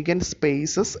ഏഗൻ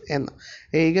സ്പേസസ് എന്ന്.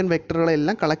 ഏഗൻ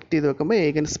വെക്റ്ററുകളെല്ലാം കളക്ട് ചെയ്ത് വെക്കുമ്പോൾ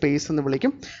ഏഗൻ സ്പേസ് എന്ന്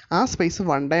വിളിക്കും. ആ സ്പേസ്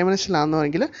വൺ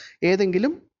ഡയമെൻഷനിലാണെന്നുവെങ്കിൽ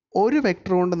ഏതെങ്കിലും ഒരു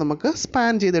വെക്റ്റർ കൊണ്ട് നമുക്ക്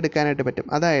സ്പാൻ ചെയ്തെടുക്കാനായിട്ട് പറ്റും.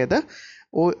 അതായത്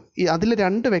അതിൽ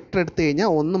രണ്ട് വെക്റ്റർ എടുത്തു കഴിഞ്ഞാൽ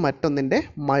ഒന്ന് മറ്റൊന്നിൻ്റെ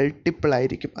മൾട്ടിപ്പിൾ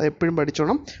ആയിരിക്കും. അത് എപ്പോഴും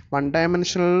പഠിച്ചോണം. വൺ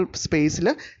ഡയമെൻഷണൽ സ്പേസിൽ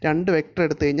രണ്ട് വെക്റ്റർ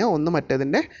എടുത്തു കഴിഞ്ഞാൽ ഒന്ന്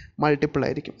മറ്റേതിൻ്റെ മൾട്ടിപ്പിൾ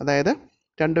ആയിരിക്കും. അതായത്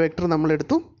രണ്ട് വെക്റ്റർ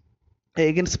നമ്മളെടുത്തു,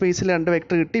 ഏഗൻ സ്പേസിൽ രണ്ട്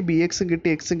വെക്റ്റർ കിട്ടി, ബി എക്സും കിട്ടി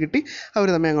എക്സും കിട്ടി, അവർ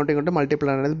തമ്മിൽ അങ്ങോട്ടും ഇങ്ങോട്ടും മൾട്ടിപ്പിൾ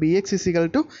ആണ്. അതായത് B X equal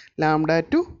to lambda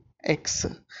two X.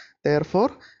 Therefore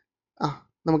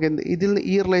നമുക്ക് ഇതിൽ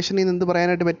ഈ റിലേഷനിൽ നിന്ന് എന്ത്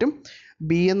പറയാനായിട്ട് പറ്റും?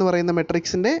 ബി എന്ന് പറയുന്ന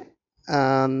മെട്രിക്സിൻ്റെ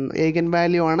ഏഗൻ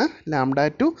വാല്യൂ ആണ് ലാംഡ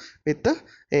ടു വിത്ത്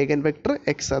ഏഗൻ വെക്ടർ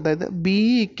എക്സ്. അതായത്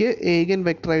ബിക്ക് ഏഗൻ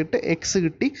വെക്ടറായിട്ട് എക്സ്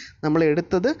കിട്ടി. നമ്മൾ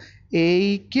എടുത്തത്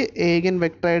എയ്ക്ക് ഏഗൻ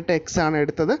വെക്ടറായിട്ട് എക്സ് ആണ്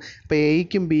എടുത്തത്. അപ്പോൾ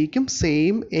എയ്ക്കും ബിക്കും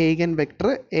സെയിം ഏഗൻ വെക്ടർ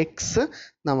എക്സ്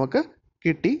നമുക്ക്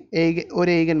കിട്ടി ഒരു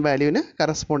ഏഗൻ വാല്യൂവിന്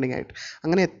കറസ്പോണ്ടിങ് ആയിട്ട്.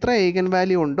 അങ്ങനെ എത്ര ഏഗൻ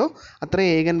വാല്യൂ ഉണ്ടോ അത്ര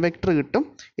ഏഗൻ വെക്ടർ കിട്ടും.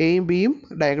 എയും ബിയും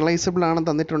ഡയഗണലൈസബിൾ ആണ്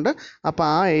തന്നിട്ടുണ്ട്. അപ്പോൾ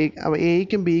ആ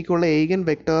എയ്ക്കും ബിക്കുള്ള ഏഗൻ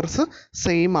വെക്ടേഴ്സ്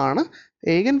സെയിം ആണ്.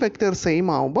 ഏഗൻ വെക്ടർ സെയിം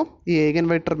ആകുമ്പോൾ ഈ ഏഗൻ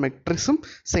വെക്ടർ മെട്രിക്സും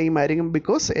സെയിം ആയിരിക്കും.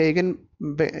 ബിക്കോസ്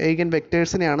ഏഗൻ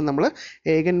വെക്ടേഴ്സിനെയാണ് നമ്മൾ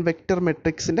ഏഗൻ വെക്ടർ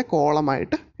മെട്രിക്സിൻ്റെ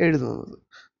കോളമായിട്ട് എഴുതുന്നത്.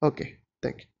 Okay,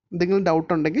 thank you. എന്തെങ്കിലും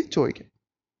ഡൗട്ട് ഉണ്ടെങ്കിൽ ചോദിക്കാം.